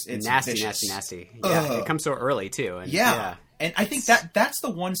 Ooh, it's nasty. Yeah, it comes so early, too. And, and I think that's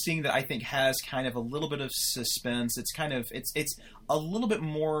the one scene that I think has kind of a little bit of suspense. It's kind of, it's a little bit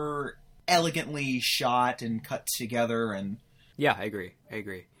more elegantly shot and cut together. And yeah, I agree.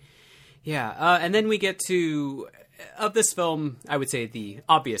 Yeah, and then we get to... Of this film, I would say the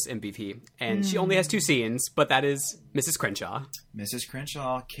obvious MVP, and she only has two scenes, but that is Mrs. Crenshaw. Mrs.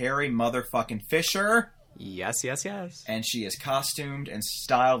 Crenshaw, Carrie motherfucking Fisher. Yes, yes, yes. And she is costumed and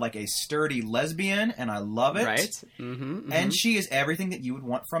styled like a sturdy lesbian, and I love it. Right. Mm-hmm, mm-hmm. And she is everything that you would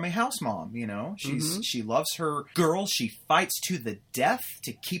want from a house mom, you know? She loves her girls. She fights to the death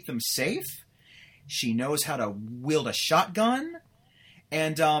to keep them safe. She knows how to wield a shotgun.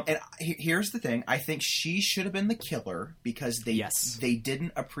 And here's the thing. I think she should have been the killer because they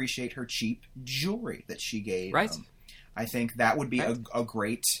didn't appreciate her cheap jewelry that she gave them. I think that would be a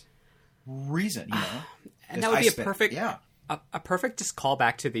great reason, you know? And that would be a perfect just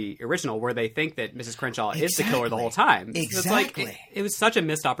callback to the original where they think that Mrs. Crenshaw is the killer the whole time. Exactly. It's like, it was such a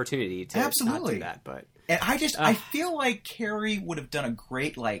missed opportunity to not do that. But and I feel like Carrie would have done a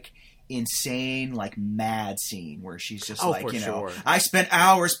great, like, insane, like, mad scene where she's just like, you know, I spent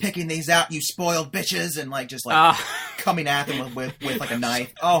hours picking these out, you spoiled bitches, and like just like coming at them with like a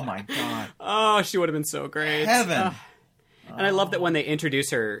knife. Oh my god. Oh, she would have been so great. Heaven. And I love that when they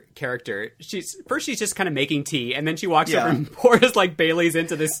introduce her character, she's just kind of making tea, and then she walks over and pours like Bailey's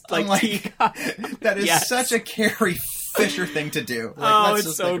into this like teacup. That is such a Carrie Fisher thing to do. Like,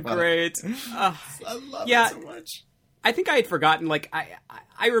 it's so great. I love it so much. I think I had forgotten, like,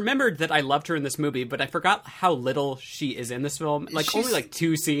 I remembered that I loved her in this movie, but I forgot how little she is in this film. Like, she's only, like,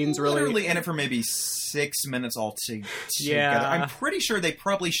 2 scenes, really. Literally in it for maybe 6 minutes altogether. Yeah. I'm pretty sure they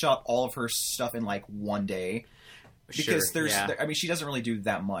probably shot all of her stuff in, like, one day. Because I mean, she doesn't really do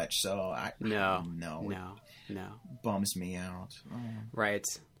that much, so No. Bums me out. Oh. Right.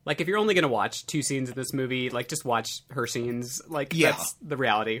 Like, if you're only going to watch 2 scenes of this movie, like, just watch her scenes. Like, that's the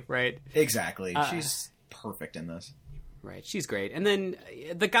reality, right? Exactly. She's perfect in this. Right, she's great. And then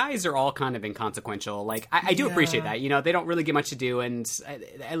the guys are all kind of inconsequential. Like, I do appreciate that. You know, they don't really get much to do, and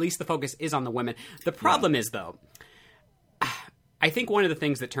at least the focus is on the women. The problem is, though, I think one of the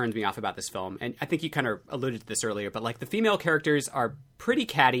things that turns me off about this film, and I think you kind of alluded to this earlier, but, like, the female characters are pretty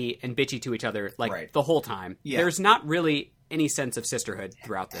catty and bitchy to each other, like, the whole time. Yeah. There's not really any sense of sisterhood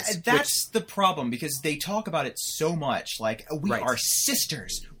throughout this. That's the problem, because they talk about it so much. Like, we are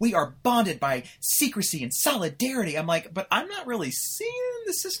sisters. We are bonded by secrecy and solidarity. I'm like, but I'm not really seeing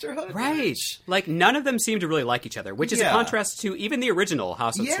the sisterhood. Right. Like, none of them seem to really like each other, which is a contrast to even the original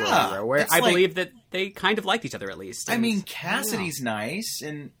House of Swirl Hero, where I believe that they kind of liked each other, at least. And, I mean, Cassidy's nice,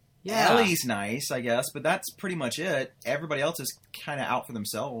 and Ellie's nice, I guess, but that's pretty much it. Everybody else is kind of out for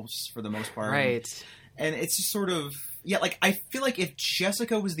themselves, for the most part. Right. And it's just sort of... Yeah, like, I feel like if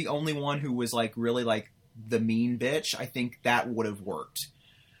Jessica was the only one who was, like, really, like, the mean bitch, I think that would have worked.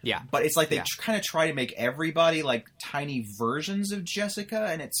 Yeah. But it's like they kind of try to make everybody, like, tiny versions of Jessica,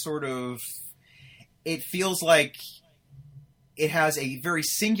 and it's sort of... It feels like it has a very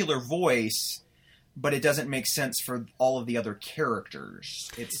singular voice, but it doesn't make sense for all of the other characters.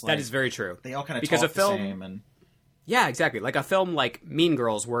 It's like, that is very true. They all kind of talk the same. And... Yeah, exactly. Like, a film like Mean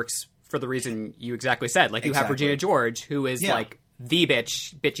Girls works... for the reason you exactly said. Like, you have Regina George, who is, like, the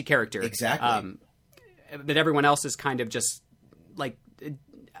bitchy character. Exactly. But everyone else is kind of just, like,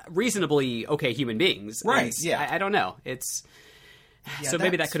 reasonably okay human beings. Right, I don't know. It's... so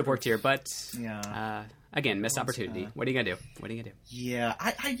maybe that could have worked here, but... Again, missed opportunity. What are you going to do? Yeah,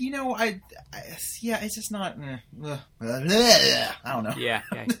 it's just not... I don't know.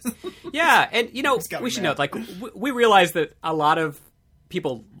 Yeah, and, you know, we should note, like, we realize that a lot of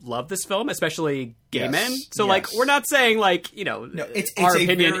people love this film, especially gay men. So, like, we're not saying, like, you know, it's our a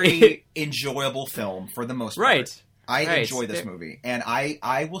opinion. Very enjoyable film for the most part. Right. I enjoy this movie. And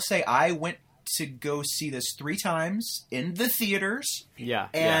I will say I went to go see this 3 times in the theaters. Yeah.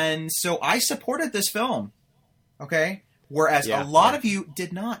 And so I supported this film. Okay? Whereas a lot of you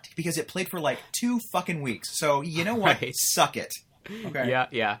did not, because it played for, like, 2 fucking weeks. So, you know what? Suck it. Okay?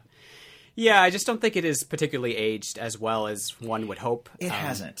 Yeah. Yeah, I just don't think it is particularly aged as well as one would hope. It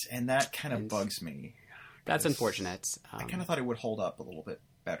hasn't, and that kind of bugs me. That's unfortunate. I kind of thought it would hold up a little bit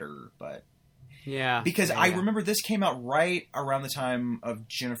better, but... Yeah. Because I remember this came out right around the time of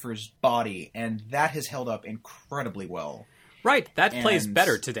Jennifer's Body, and that has held up incredibly well. Right, that plays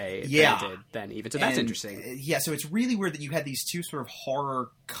better today than it did then, even. So that's interesting. Yeah, so it's really weird that you had these 2 sort of horror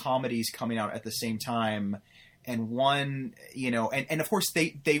comedies coming out at the same time. And one, you know, and of course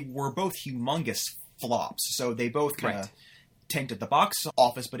they were both humongous flops, so they both kind of tanked at the box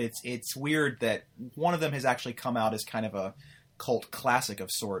office. But it's weird that one of them has actually come out as kind of a cult classic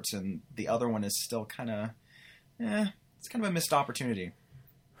of sorts, and the other one is still kind of, it's kind of a missed opportunity.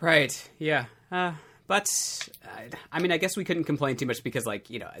 Right. Yeah. But I mean, I guess we couldn't complain too much because,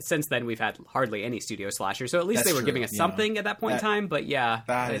 like, you know, since then we've had hardly any studio slasher, so at least they were giving us something at that point in time. But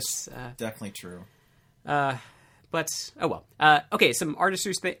that is definitely true. But oh well. Okay, some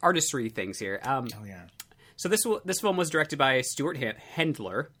artistry things here. So this film was directed by Stuart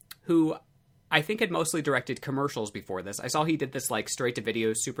Hendler, who I think had mostly directed commercials before this. I saw he did this like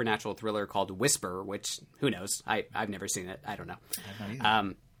straight-to-video supernatural thriller called Whisper, which, who knows? I've never seen it. I don't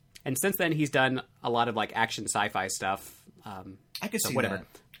know. And since then, he's done a lot of like action sci-fi stuff. I could see whatever. that.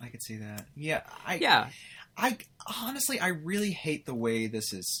 I could see that. Yeah. I honestly, I really hate the way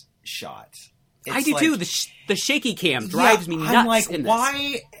this is shot. I do too. The shaky cam drives me nuts. I'm like,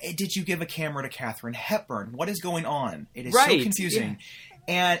 why did you give a camera to Katharine Hepburn? What is going on? It is so confusing. Yeah.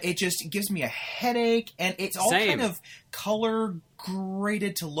 And it just gives me a headache. And it's all kind of color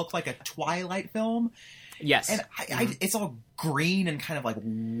graded to look like a Twilight film. Yes. And it's all green and kind of like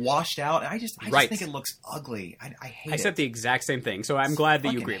washed out. And I just think it looks ugly. I hate it. I said the exact same thing. So I'm glad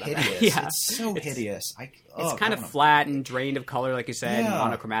that you agree about that. Yeah. It's so hideous. It's kind of flat and drained of color, like you said,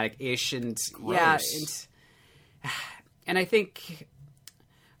 monochromatic-ish. And gross. And I think,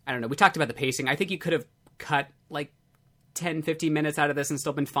 I don't know, we talked about the pacing. I think you could have cut like 10, 15 minutes out of this and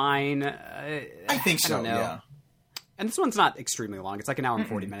still been fine. I think so, I don't know. yeah. And this one's not extremely long. It's like an hour and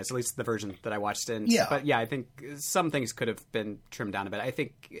 40 minutes, at least the version that I watched in. Yeah. But yeah, I think some things could have been trimmed down a bit. I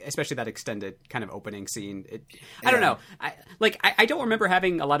think, especially that extended kind of opening scene. I don't know. I don't remember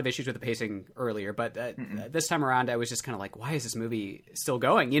having a lot of issues with the pacing earlier, but this time around, I was just kind of like, why is this movie still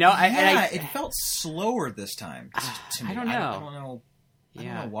going? You know? It felt slower this time to me. I don't know. I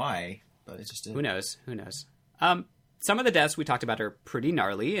don't know why, but it just did. Who knows? Some of the deaths we talked about are pretty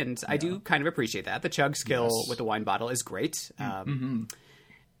gnarly, and I do kind of appreciate that. The chug skill with the wine bottle is great.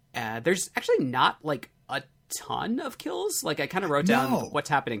 There's actually not, like, a ton of kills. Like, I kind of wrote down what's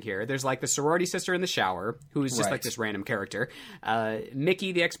happening here. There's, like, the sorority sister in the shower, who's just, like, this random character.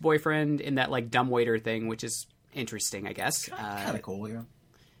 Mickey, the ex-boyfriend, in that, like, dumbwaiter thing, which is interesting, I guess. Kind of cool, yeah.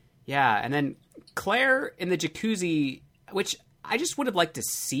 Yeah, and then Claire in the jacuzzi, which I just would have liked to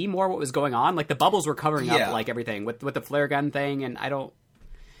see more what was going on. Like, the bubbles were covering up, like, everything with the flare gun thing, and I don't...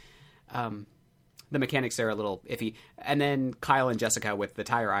 the mechanics there are a little iffy. And then Kyle and Jessica with the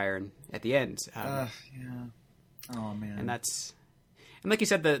tire iron at the end. Yeah. Oh, man. And that's... And like you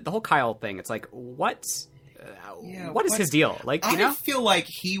said, the whole Kyle thing, it's like, what is his deal? Like, you know? I feel like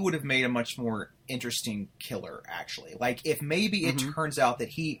he would have made a much more interesting killer, actually. Like, if maybe it turns out that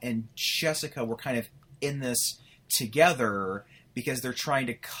he and Jessica were kind of in this together because they're trying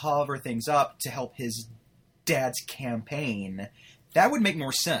to cover things up to help his dad's campaign, that would make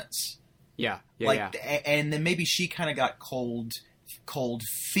more sense. Yeah. And then maybe she kind of got cold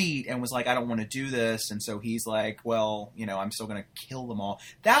feet and was like, I don't want to do this, and so he's like, well, you know, I'm still going to kill them all.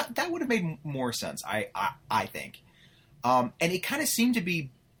 That would have made more sense, I think. And it kind of seemed to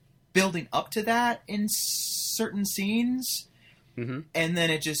be building up to that in certain scenes. And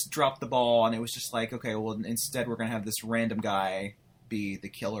then it just dropped the ball, and it was just like, okay, well, instead we're going to have this random guy be the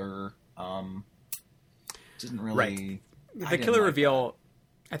killer. Didn't really... The killer reveal,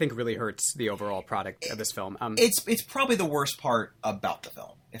 I think, really hurts the overall product of this film. It's probably the worst part about the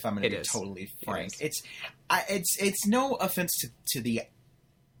film, if I'm going to be totally frank. It's no offense to the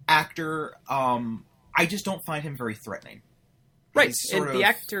actor. I just don't find him very threatening. Right, and the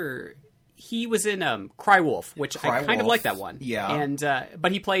actor... He was in Cry Wolf, which I kind of like that one. Yeah. And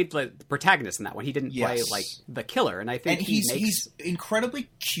but he played like, the protagonist in that one. He didn't play like the killer, and I think he's incredibly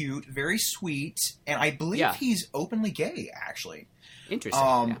cute, very sweet, and I believe he's openly gay, actually.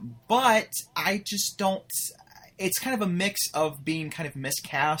 Interesting. But I just don't. It's kind of a mix of being kind of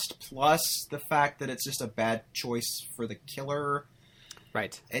miscast, plus the fact that it's just a bad choice for the killer.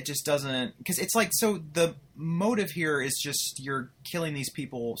 Right. It just doesn't... Because it's like, so the motive here is just you're killing these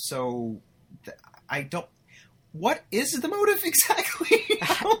people, so I don't... What is the motive exactly?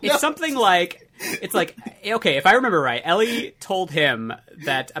 It's something like... It's like, okay, if I remember right, Ellie told him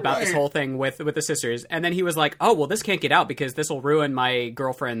that about this whole thing with the sisters, and then he was like, oh, well, this can't get out because this will ruin my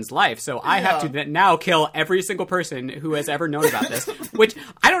girlfriend's life, so I have to now kill every single person who has ever known about this. Which,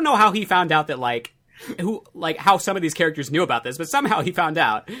 I don't know how he found out that, like... how some of these characters knew about this, but somehow he found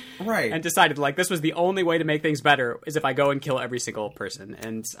out, right, and decided like this was the only way to make things better is if I go and kill every single person.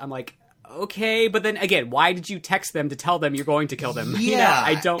 And I'm like, okay, but then again, why did you text them to tell them you're going to kill them? Yeah,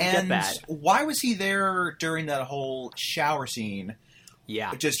 I don't get that. Why was he there during that whole shower scene?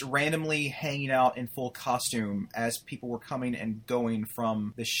 Yeah, just randomly hanging out in full costume as people were coming and going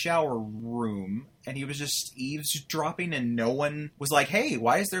from the shower room, and he was just eavesdropping, and no one was like, hey,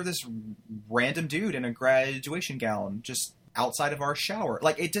 why is there this random dude in a graduation gown just outside of our shower?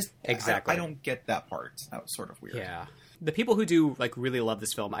 Like, it just... Exactly. I don't get that part. That was sort of weird. Yeah. The people who do, like, really love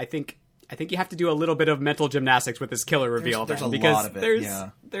this film, I think you have to do a little bit of mental gymnastics with this killer reveal. There's a lot of it,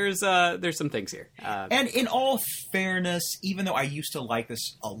 there's some things here. And in all fairness, even though I used to like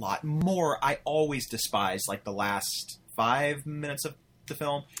this a lot more, I always despised, like, the last 5 minutes of the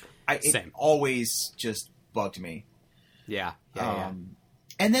film. it always just bugged me. Yeah.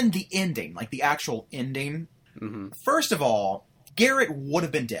 And then the ending, like the actual ending. Mm-hmm. First of all, Garrett would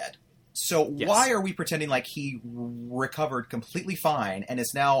have been dead. So why are we pretending like he recovered completely fine and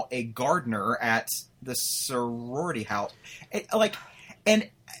is now a gardener at the sorority house? And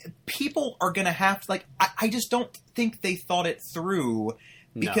people are going to have to, I just don't think they thought it through,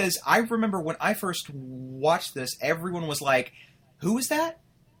 because I remember when I first watched this, everyone was like, who is that?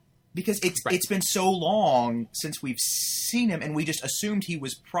 Because it's been so long since we've seen him, and we just assumed he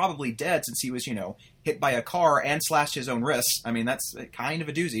was probably dead since he was, hit by a car and slashed his own wrists. I mean, that's kind of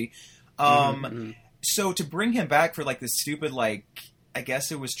a doozy. So to bring him back for this stupid, I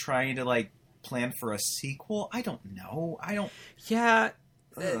guess it was trying to plan for a sequel. I don't know. Yeah.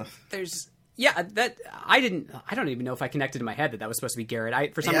 That I don't even know if I connected in my head that was supposed to be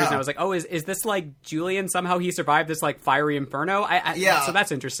Garrett. For some reason I was like, oh, is this Julian? Somehow he survived this fiery inferno. So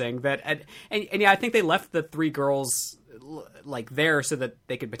that's interesting. That and I think they left the three girls there so that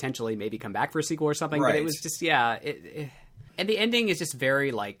they could potentially maybe come back for a sequel or something. Right. But it was just and the ending is just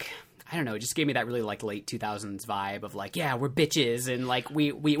very I don't know, it just gave me that really late 2000s vibe of we're bitches and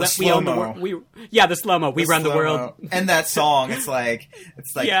we own the world. The slow-mo. We run the world. And that song, it's like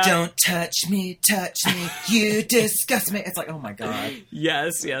don't touch me, you disgust me. It's oh my god.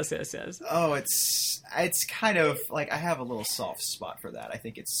 Yes. Oh, it's kind of I have a little soft spot for that. I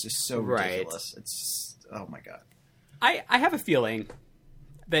think it's just so ridiculous. It's oh my god. I have a feeling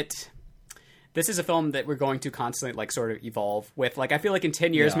that this is a film that we're going to constantly sort of evolve with. I feel in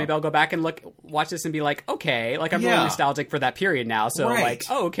 10 years, maybe I'll go back and watch this and be okay, I'm really nostalgic for that period now. So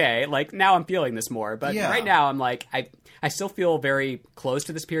okay, now I'm feeling this more. But right now I'm I still feel very close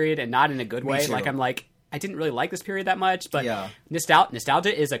to this period, and not in a good way. I'm I didn't really like this period that much, but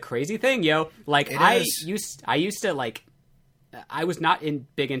nostalgia is a crazy thing, yo. I used to I was not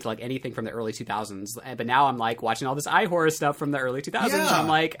big into anything from the early 2000s, but now I'm watching all this horror stuff from the early 2000s, and I'm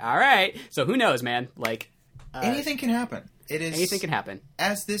all right. So who knows, man? Anything can happen. Anything can happen,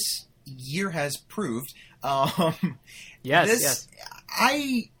 as this year has proved. Yes.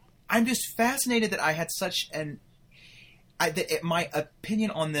 I'm just fascinated that I had such my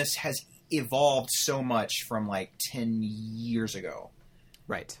opinion on this has evolved so much from 10 years ago,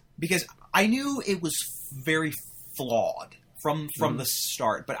 right? Because I knew it was very flawed from the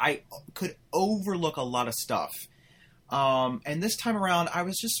start, but I could overlook a lot of stuff. And this time around, I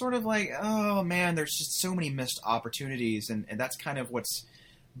was just sort of oh man, there's just so many missed opportunities, and that's kind of what's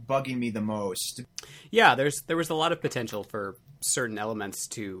bugging me the most. Yeah, there was a lot of potential for certain elements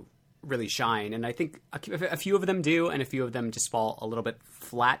to really shine, and I think a few of them do, and a few of them just fall a little bit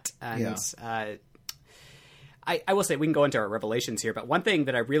flat. And I will say, we can go into our revelations here, but one thing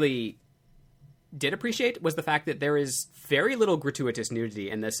that I really did appreciate was the fact that there is very little gratuitous nudity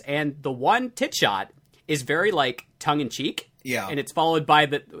in this, and the one tit shot is very tongue-in-cheek. Yeah. And it's followed by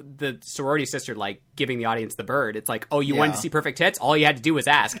the sorority sister giving the audience the bird. It's oh, you wanted to see perfect tits? All you had to do was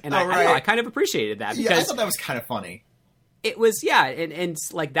ask. And I don't know, I kind of appreciated that, because I thought that was kind of funny. It was, and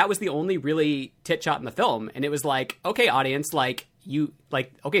that was the only really tit shot in the film, and it was okay, audience, you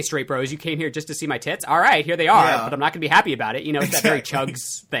okay, straight bros, you came here just to see my tits. All right, here they are, but I'm not gonna be happy about it. It's that very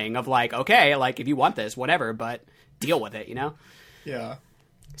Chugs thing of okay, if you want this, whatever, but deal with it. Yeah.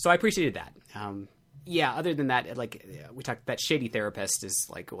 So I appreciated that. Other than that, we talked, that shady therapist is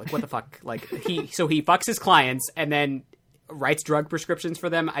what the fuck? He fucks his clients and then writes drug prescriptions for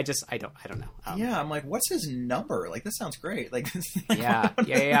them. I don't know. I'm what's his number? This sounds great. Yeah.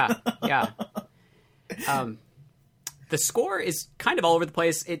 The score is kind of all over the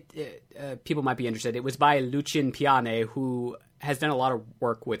place. People might be interested. It was by Lucian Piane, who has done a lot of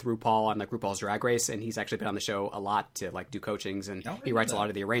work with RuPaul on RuPaul's Drag Race, and he's actually been on the show a lot to do coachings, and he writes a lot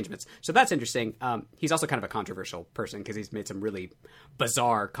of the arrangements. So that's interesting. He's also kind of a controversial person because he's made some really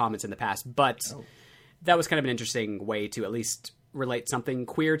bizarre comments in the past, but that was kind of an interesting way to at least relate something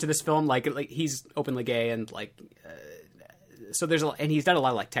queer to this film. He's openly gay, and so there's and he's done a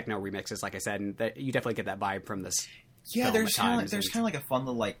lot of techno remixes, like I said, and you definitely get that vibe from this. Yeah, there's kind of a fun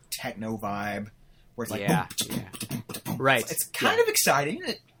little techno vibe where it's right. It's kind of exciting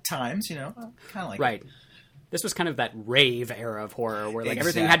at times, kind of right. This was kind of that rave era of horror where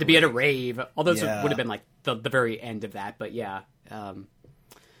everything had to be at a rave. Although this would have been the very end of that, but yeah.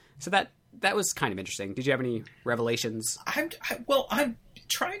 So that was kind of interesting. Did you have any revelations? I'm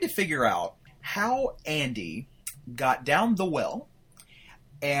trying to figure out how Andy got down the well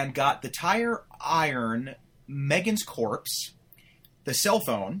and got the tire iron, Megan's corpse, the cell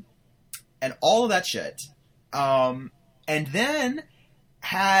phone, and all of that shit, and then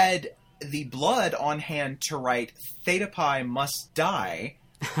had the blood on hand to write Theta Pi must die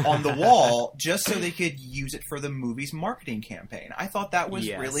on the wall just so they could use it for the movie's marketing campaign. I thought that was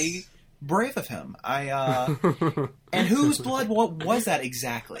really brave of him. And whose blood was that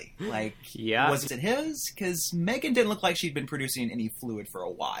exactly? Like, was it his? Because Megan didn't look like she'd been producing any fluid for a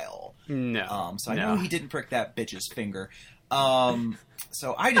while. No. So I know he didn't prick that bitch's finger.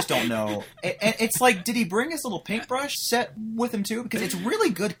 So I just don't know. And it's like, did he bring his little paintbrush set with him too? Because it's really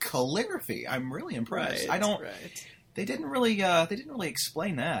good calligraphy. I'm really impressed. They didn't really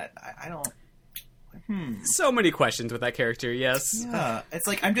explain that. I don't. So many questions with that character. Yes. Yeah. It's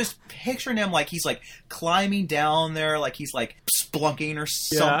like I'm just picturing him like he's like climbing down there, like he's like splunking or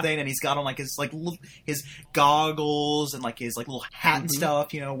something, and he's got on like his goggles and like his like little hat and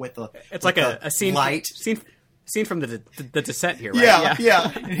stuff, with the. It's like a scene light scene from the Descent here, right? Yeah.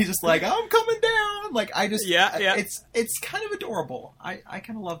 And he's just like, I'm coming down. Like I just It's kind of adorable. I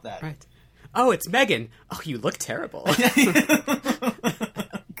kind of love that. Right. Oh, it's Megan. Oh, you look terrible. It's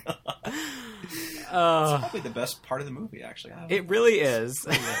probably the best part of the movie, actually. It really is.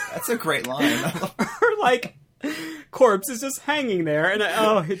 That's a great line. Her, like, corpse is just hanging there, and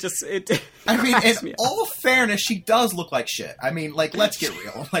I mean, in all fairness, she does look like shit. I mean, like, let's get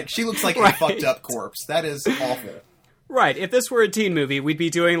real. Like, she looks like a fucked up corpse. That is awful. Right. If this were a teen movie, we'd be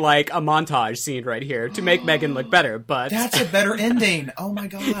doing, like, a montage scene right here to make Megan look better, but... That's a better ending. Oh, my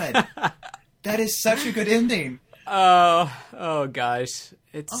God. That is such a good ending. Oh gosh.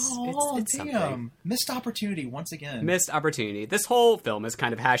 It's damn. something. Missed opportunity once again. Missed opportunity. This whole film is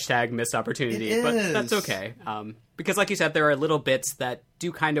kind of hashtag missed opportunity, but that's okay. Because like you said, there are little bits that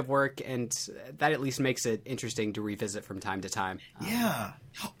do kind of work, and that at least makes it interesting to revisit from time to time. Yeah.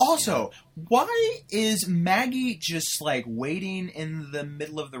 Also, why is Maggie just like waiting in the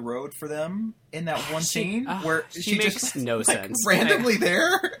middle of the road for them in that one scene where she makes just no like, sense. Randomly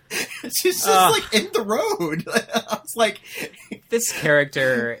there? She's just like in the road. I was like, this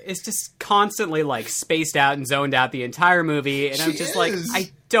character is just constantly like spaced out and zoned out the entire movie, and I'm just like,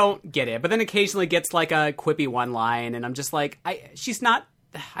 I don't get it. But then occasionally gets like a quippy one line, and I'm just like, she's not.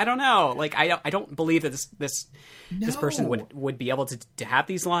 I don't know. Like, I don't believe that this person would be able to have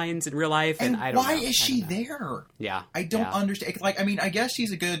these lines in real life. And I don't know. Why is she there? Yeah. I don't understand. Like, I mean, I guess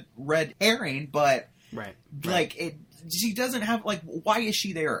she's a good red herring, but like she doesn't have like, why is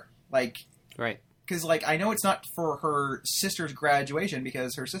she there? Like, right. Because like, I know it's not for her sister's graduation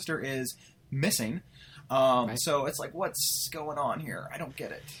because her sister is missing. So it's like, what's going on here? I don't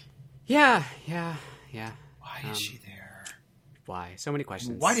get it. Yeah. Why is she there? Why? So many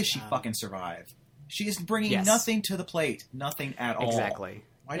questions. Why does she fucking survive? She is bringing nothing to the plate. Nothing at all. Exactly.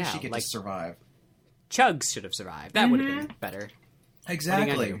 Why does she get to survive? Chugs should have survived. That would have been better.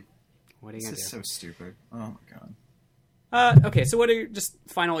 Exactly. What are you going to do? This is so stupid. Oh, my God. Okay, so what are just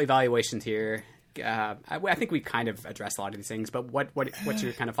final evaluations here? I think we kind of addressed a lot of these things, but what's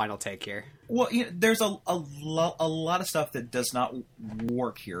your kind of final take here? Well, there's a lot of stuff that does not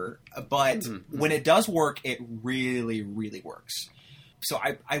work here, but when it does work, it really, really works. So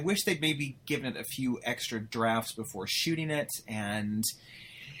I wish they'd maybe given it a few extra drafts before shooting it, and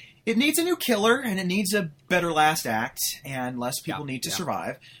it needs a new killer, and it needs a better last act, and less people need to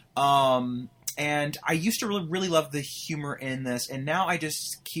survive. And I used to really, really love the humor in this, and now I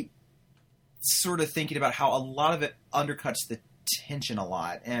just keep sort of thinking about how a lot of it undercuts the tension a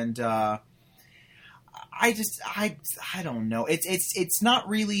lot, and I don't know. It's not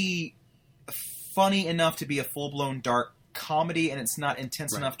really funny enough to be a full blown dark comedy, and it's not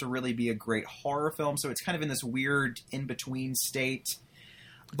intense enough to really be a great horror film. So it's kind of in this weird in between state.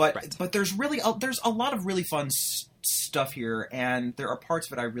 But there's a lot of really fun stuff here, and there are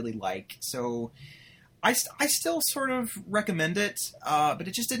parts of it I really like. So I still sort of recommend it, but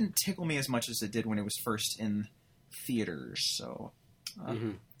it just didn't tickle me as much as it did when it was first in theaters. So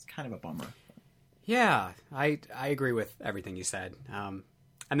it's kind of a bummer. Yeah, I agree with everything you said. And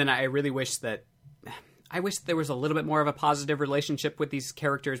then I really wish there was a little bit more of a positive relationship with these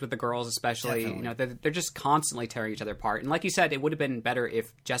characters, with the girls especially. Definitely. They're just constantly tearing each other apart. And like you said, it would have been better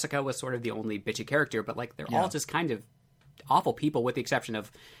if Jessica was sort of the only bitchy character, but like they're all just kind of awful people, with the exception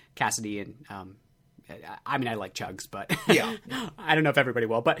of Cassidy and I mean, I like Chugs, but I don't know if everybody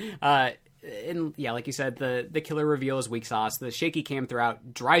will. But like you said, the killer reveal is weak sauce. The shaky cam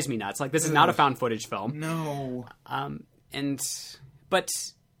throughout drives me nuts. Like, this is not a found footage film. No. And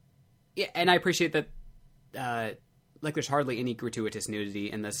I appreciate that. Like, there's hardly any gratuitous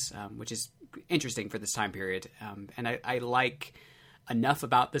nudity in this, which is interesting for this time period. And I like enough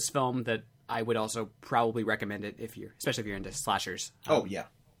about this film that I would also probably recommend it especially if you're into slashers. Oh yeah,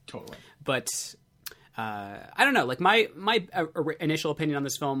 totally. But I don't know. Like my initial opinion on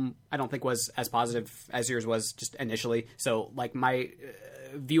this film, I don't think was as positive as yours was just initially. So like my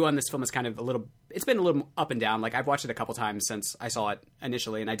view on this film is kind of it's been a little up and down. Like I've watched it a couple times since I saw it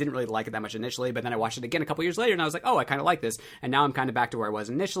initially, and I didn't really like it that much initially, but then I watched it again a couple years later and I was like, oh, I kind of like this. And now I'm kind of back to where I was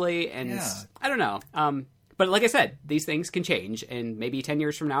initially. And I don't know. But like I said, these things can change, and maybe 10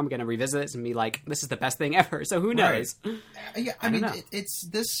 years from now I'm going to revisit this and be like, this is the best thing ever. So who knows? Right. Yeah. I mean, it's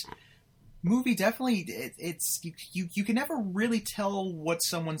this movie definitely, it's you can never really tell what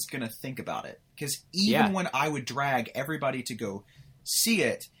someone's going to think about it, because even when I would drag everybody to go see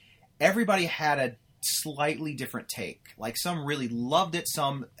it, everybody had a slightly different take. Like some really loved it,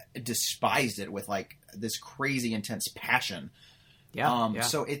 some despised it with like this crazy intense passion.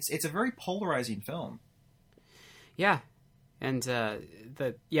 So it's a very polarizing film. Yeah, and I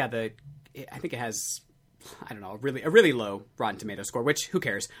think it has, I don't know, a really low Rotten Tomato score, which who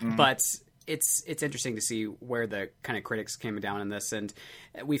cares? But it's interesting to see where the kind of critics came down in this, and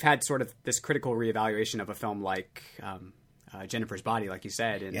we've had sort of this critical reevaluation of a film like Jennifer's Body, like you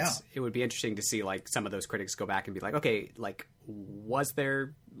said, and it would be interesting to see like some of those critics go back and be like, okay, like were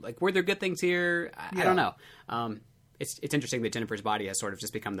there good things here? I don't know. It's interesting that Jennifer's Body has sort of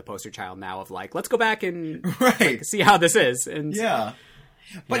just become the poster child now of like, let's go back and like, see how this is. And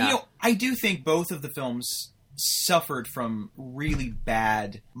but you know, I do think both of the films suffered from really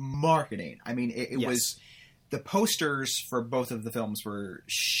bad marketing. I mean, it was, the posters for both of the films were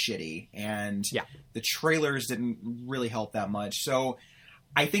shitty, and the trailers didn't really help that much. So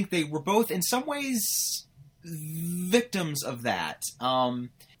I think they were both in some ways victims of that.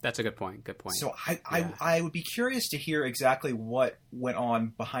 That's a good point. So I would be curious to hear exactly what went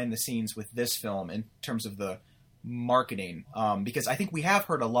on behind the scenes with this film in terms of the marketing, because I think we have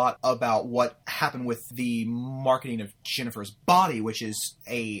heard a lot about what happened with the marketing of Jennifer's Body, which is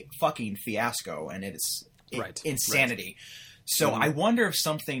a fucking fiasco, and it's insanity. So I wonder if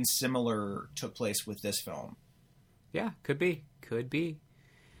something similar took place with this film. Yeah, could be.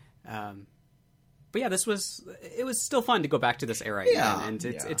 But yeah, it was still fun to go back to this era again, and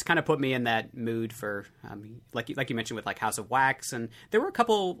it's kind of put me in that mood for, like you mentioned with like House of Wax, and there were a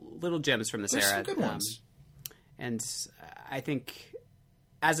couple little gems from this era. Some good ones. And I think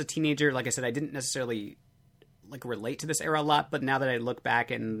as a teenager, like I said, I didn't necessarily like relate to this era a lot, but now that I look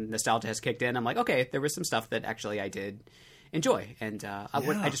back and nostalgia has kicked in, I'm like, okay, there was some stuff that actually I did enjoy. And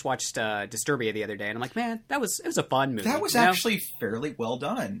I just watched Disturbia the other day, and I'm like, man, it was a fun movie. That was actually fairly well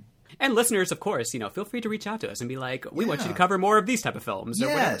done. And listeners, of course, feel free to reach out to us and be like, we want you to cover more of these type of films or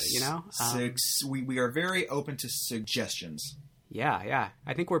whatever, we are very open to suggestions. Yeah.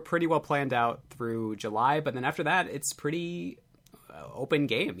 I think we're pretty well planned out through July, but then after that, it's pretty open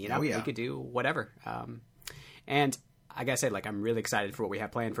game, We could do whatever. And I gotta say, like, I'm really excited for what we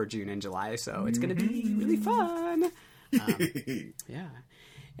have planned for June and July, so it's going to be really fun. Yeah.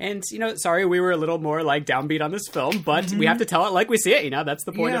 And, sorry, we were a little more, like, downbeat on this film, but we have to tell it like we see it, That's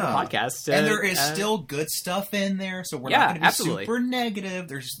the point of the podcast. And there is still good stuff in there, so we're not going to be super negative.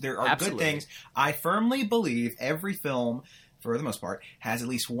 There are good things. I firmly believe every film, for the most part, has at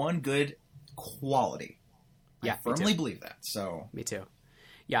least one good quality. I firmly believe that, so... Me too.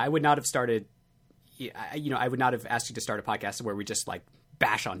 Yeah, I would not have started... I would not have asked you to start a podcast where we just, like,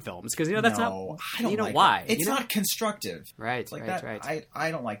 bash on films, because that's not, I don't like why that. It's not constructive, right? Like right, that, right.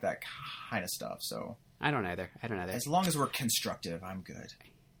 I don't like that kind of stuff. So I don't either. As long as we're constructive, I'm good.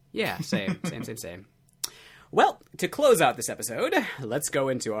 Yeah, same. Well, to close out this episode, let's go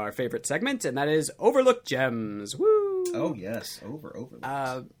into our favorite segment, and that is Overlooked Gems. Woo! Oh yes, overlooked.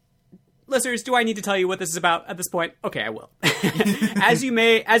 Listeners, do I need to tell you what this is about at this point? Okay, I will. As you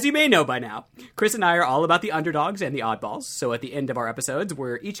may know by now, Chris and I are all about the underdogs and the oddballs. So at the end of our episodes,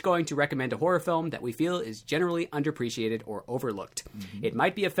 we're each going to recommend a horror film that we feel is generally underappreciated or overlooked. It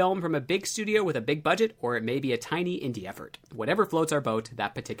might be a film from a big studio with a big budget, or it may be a tiny indie effort. Whatever floats our boat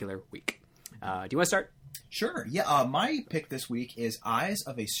that particular week. Do you want to start? Sure. Yeah. My pick this week is Eyes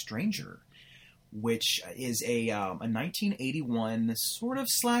of a Stranger, which is a 1981 sort of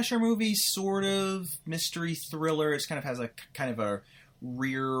slasher movie, sort of mystery thriller. It kind of has a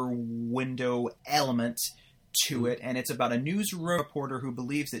rear window element to it, and it's about a newsroom reporter who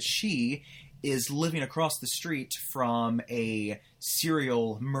believes that she is living across the street from a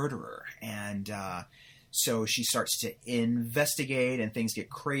serial murderer, and so she starts to investigate, and things get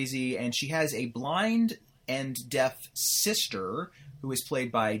crazy, and she has a blind and deaf sister who is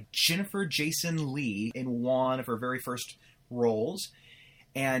played by Jennifer Jason Leigh in one of her very first roles.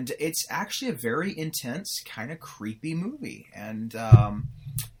 And it's actually a very intense, kind of creepy movie. And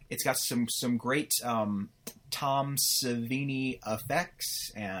it's got some great Tom Savini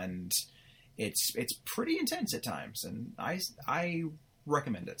effects, and it's pretty intense at times, and I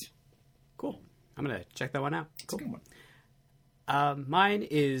recommend it. Cool. I'm gonna check that one out. It's a good one. Mine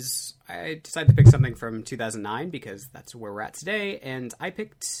is, I decided to pick something from 2009 because that's where we're at today, and I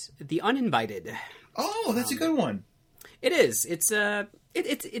picked The Uninvited. Oh, that's a good one. It is. It's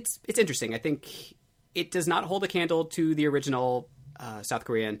interesting. I think it does not hold a candle to the original South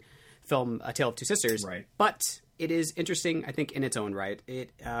Korean film A Tale of Two Sisters, right? But it is interesting, I think, in its own right.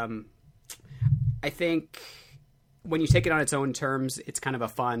 I think when you take it on its own terms, it's kind of a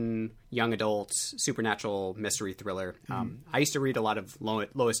fun young adult supernatural mystery thriller. I used to read a lot of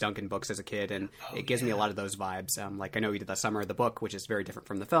Lois Duncan books as a kid, and it gives me a lot of those vibes. Like I know you did The Summer of the Book, which is very different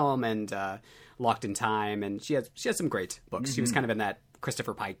from the film, and Locked in Time, and she has some great books. She was kind of in that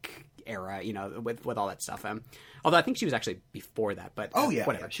Christopher Pike era, with all that stuff. Although I think she was actually before that, but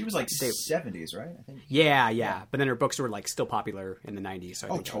whatever. She was like 70s, right? I think. Yeah. But then her books were like still popular in the 90s. So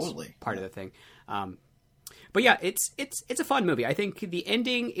I think totally. That was part of the thing. But yeah, it's a fun movie. I think the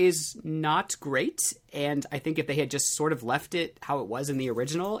ending is not great, and I think if they had just sort of left it how it was in the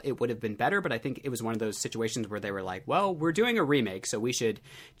original, it would have been better. But I think it was one of those situations where they were like, well, we're doing a remake, so we should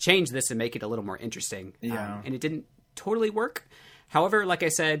change this and make it a little more interesting. Yeah. And it didn't totally work. However, like I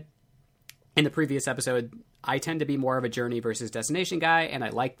said in the previous episode, I tend to be more of a journey versus destination guy, and I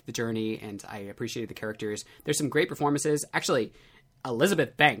liked the journey, and I appreciated the characters. There's some great performances. Actually,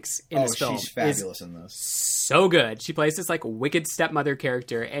 Elizabeth Banks in this film she's fabulous in this. So good. She plays this like wicked stepmother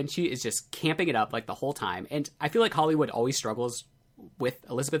character, and she is just camping it up like the whole time. And I feel like Hollywood always struggles with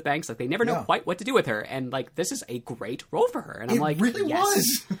Elizabeth Banks. Like they never know quite what to do with her. And like this is a great role for her. And I'm like, really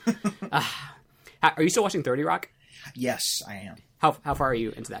yes. was. Are you still watching 30 Rock? Yes, I am. How far are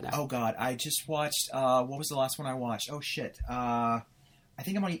you into that now? Oh God, I just watched. What was the last one I watched? Oh shit. I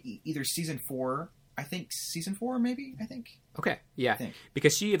think I'm on either season 4. I think season 4, maybe. I think. Okay, yeah,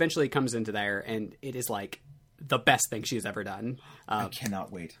 because she eventually comes into there, and it is like the best thing she's ever done. I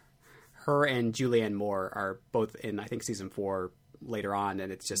cannot wait. Her and Julianne Moore are both in, I think, season 4 later on,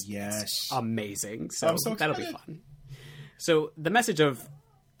 and it's just it's amazing. So that'll be fun. So the message of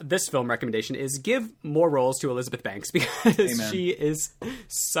this film recommendation is give more roles to Elizabeth Banks because she is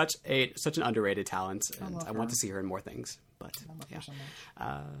such an underrated talent, and I want to see her in more things. But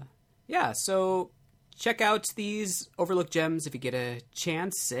so check out these overlooked gems if you get a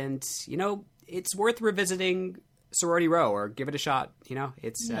chance, and it's worth revisiting Sorority Row or give it a shot.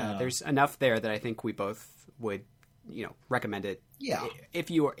 It's there's enough there that I think we both would recommend it. Yeah,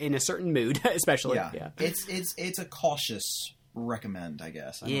 if you are in a certain mood, especially. Yeah. It's a cautious recommend, I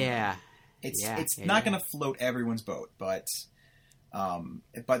guess. It's not going to float everyone's boat, but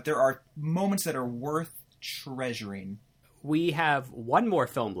there are moments that are worth treasuring. We have one more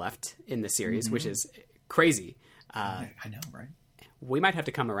film left in the series, which is crazy. I know, right? We might have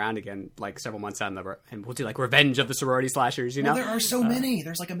to come around again, like several months down and we'll do like Revenge of the Sorority Slashers. Well, there are so many.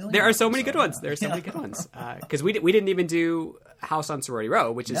 There's like a million. There are so many good ones. There are so many good ones. Because we didn't even do House on Sorority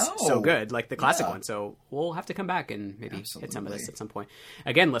Row, which is so good, like the classic one. So we'll have to come back and maybe hit some of this at some point.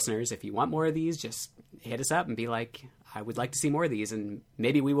 Again, listeners, if you want more of these, just hit us up and be like, I would like to see more of these, and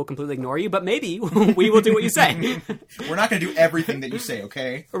maybe we will completely ignore you, but maybe we will do what you say. We're not going to do everything that you say,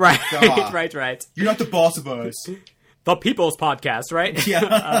 okay? Right. Right. You're not the boss of us. The People's Podcast, right?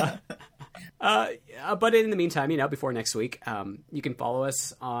 Yeah. But in the meantime, before next week, you can follow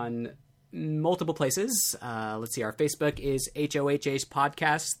us on multiple places. Let's see. Our Facebook is HOHH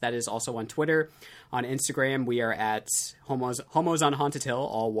Podcast. That is also on Twitter. On Instagram, we are at Homos on Haunted Hill,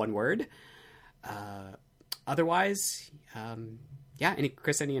 all one word. Otherwise,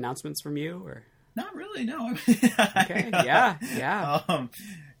 Chris, any announcements from you or? Not really, no. Okay. Yeah.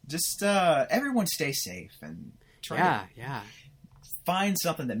 Just everyone stay safe and try to find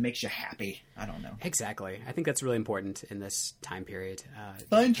something that makes you happy. I don't know. Exactly. I think that's really important in this time period.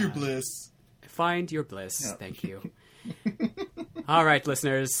 Find your bliss. Find your bliss. Yep. Thank you. All right,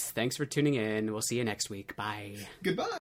 listeners. Thanks for tuning in. We'll see you next week. Bye. Goodbye.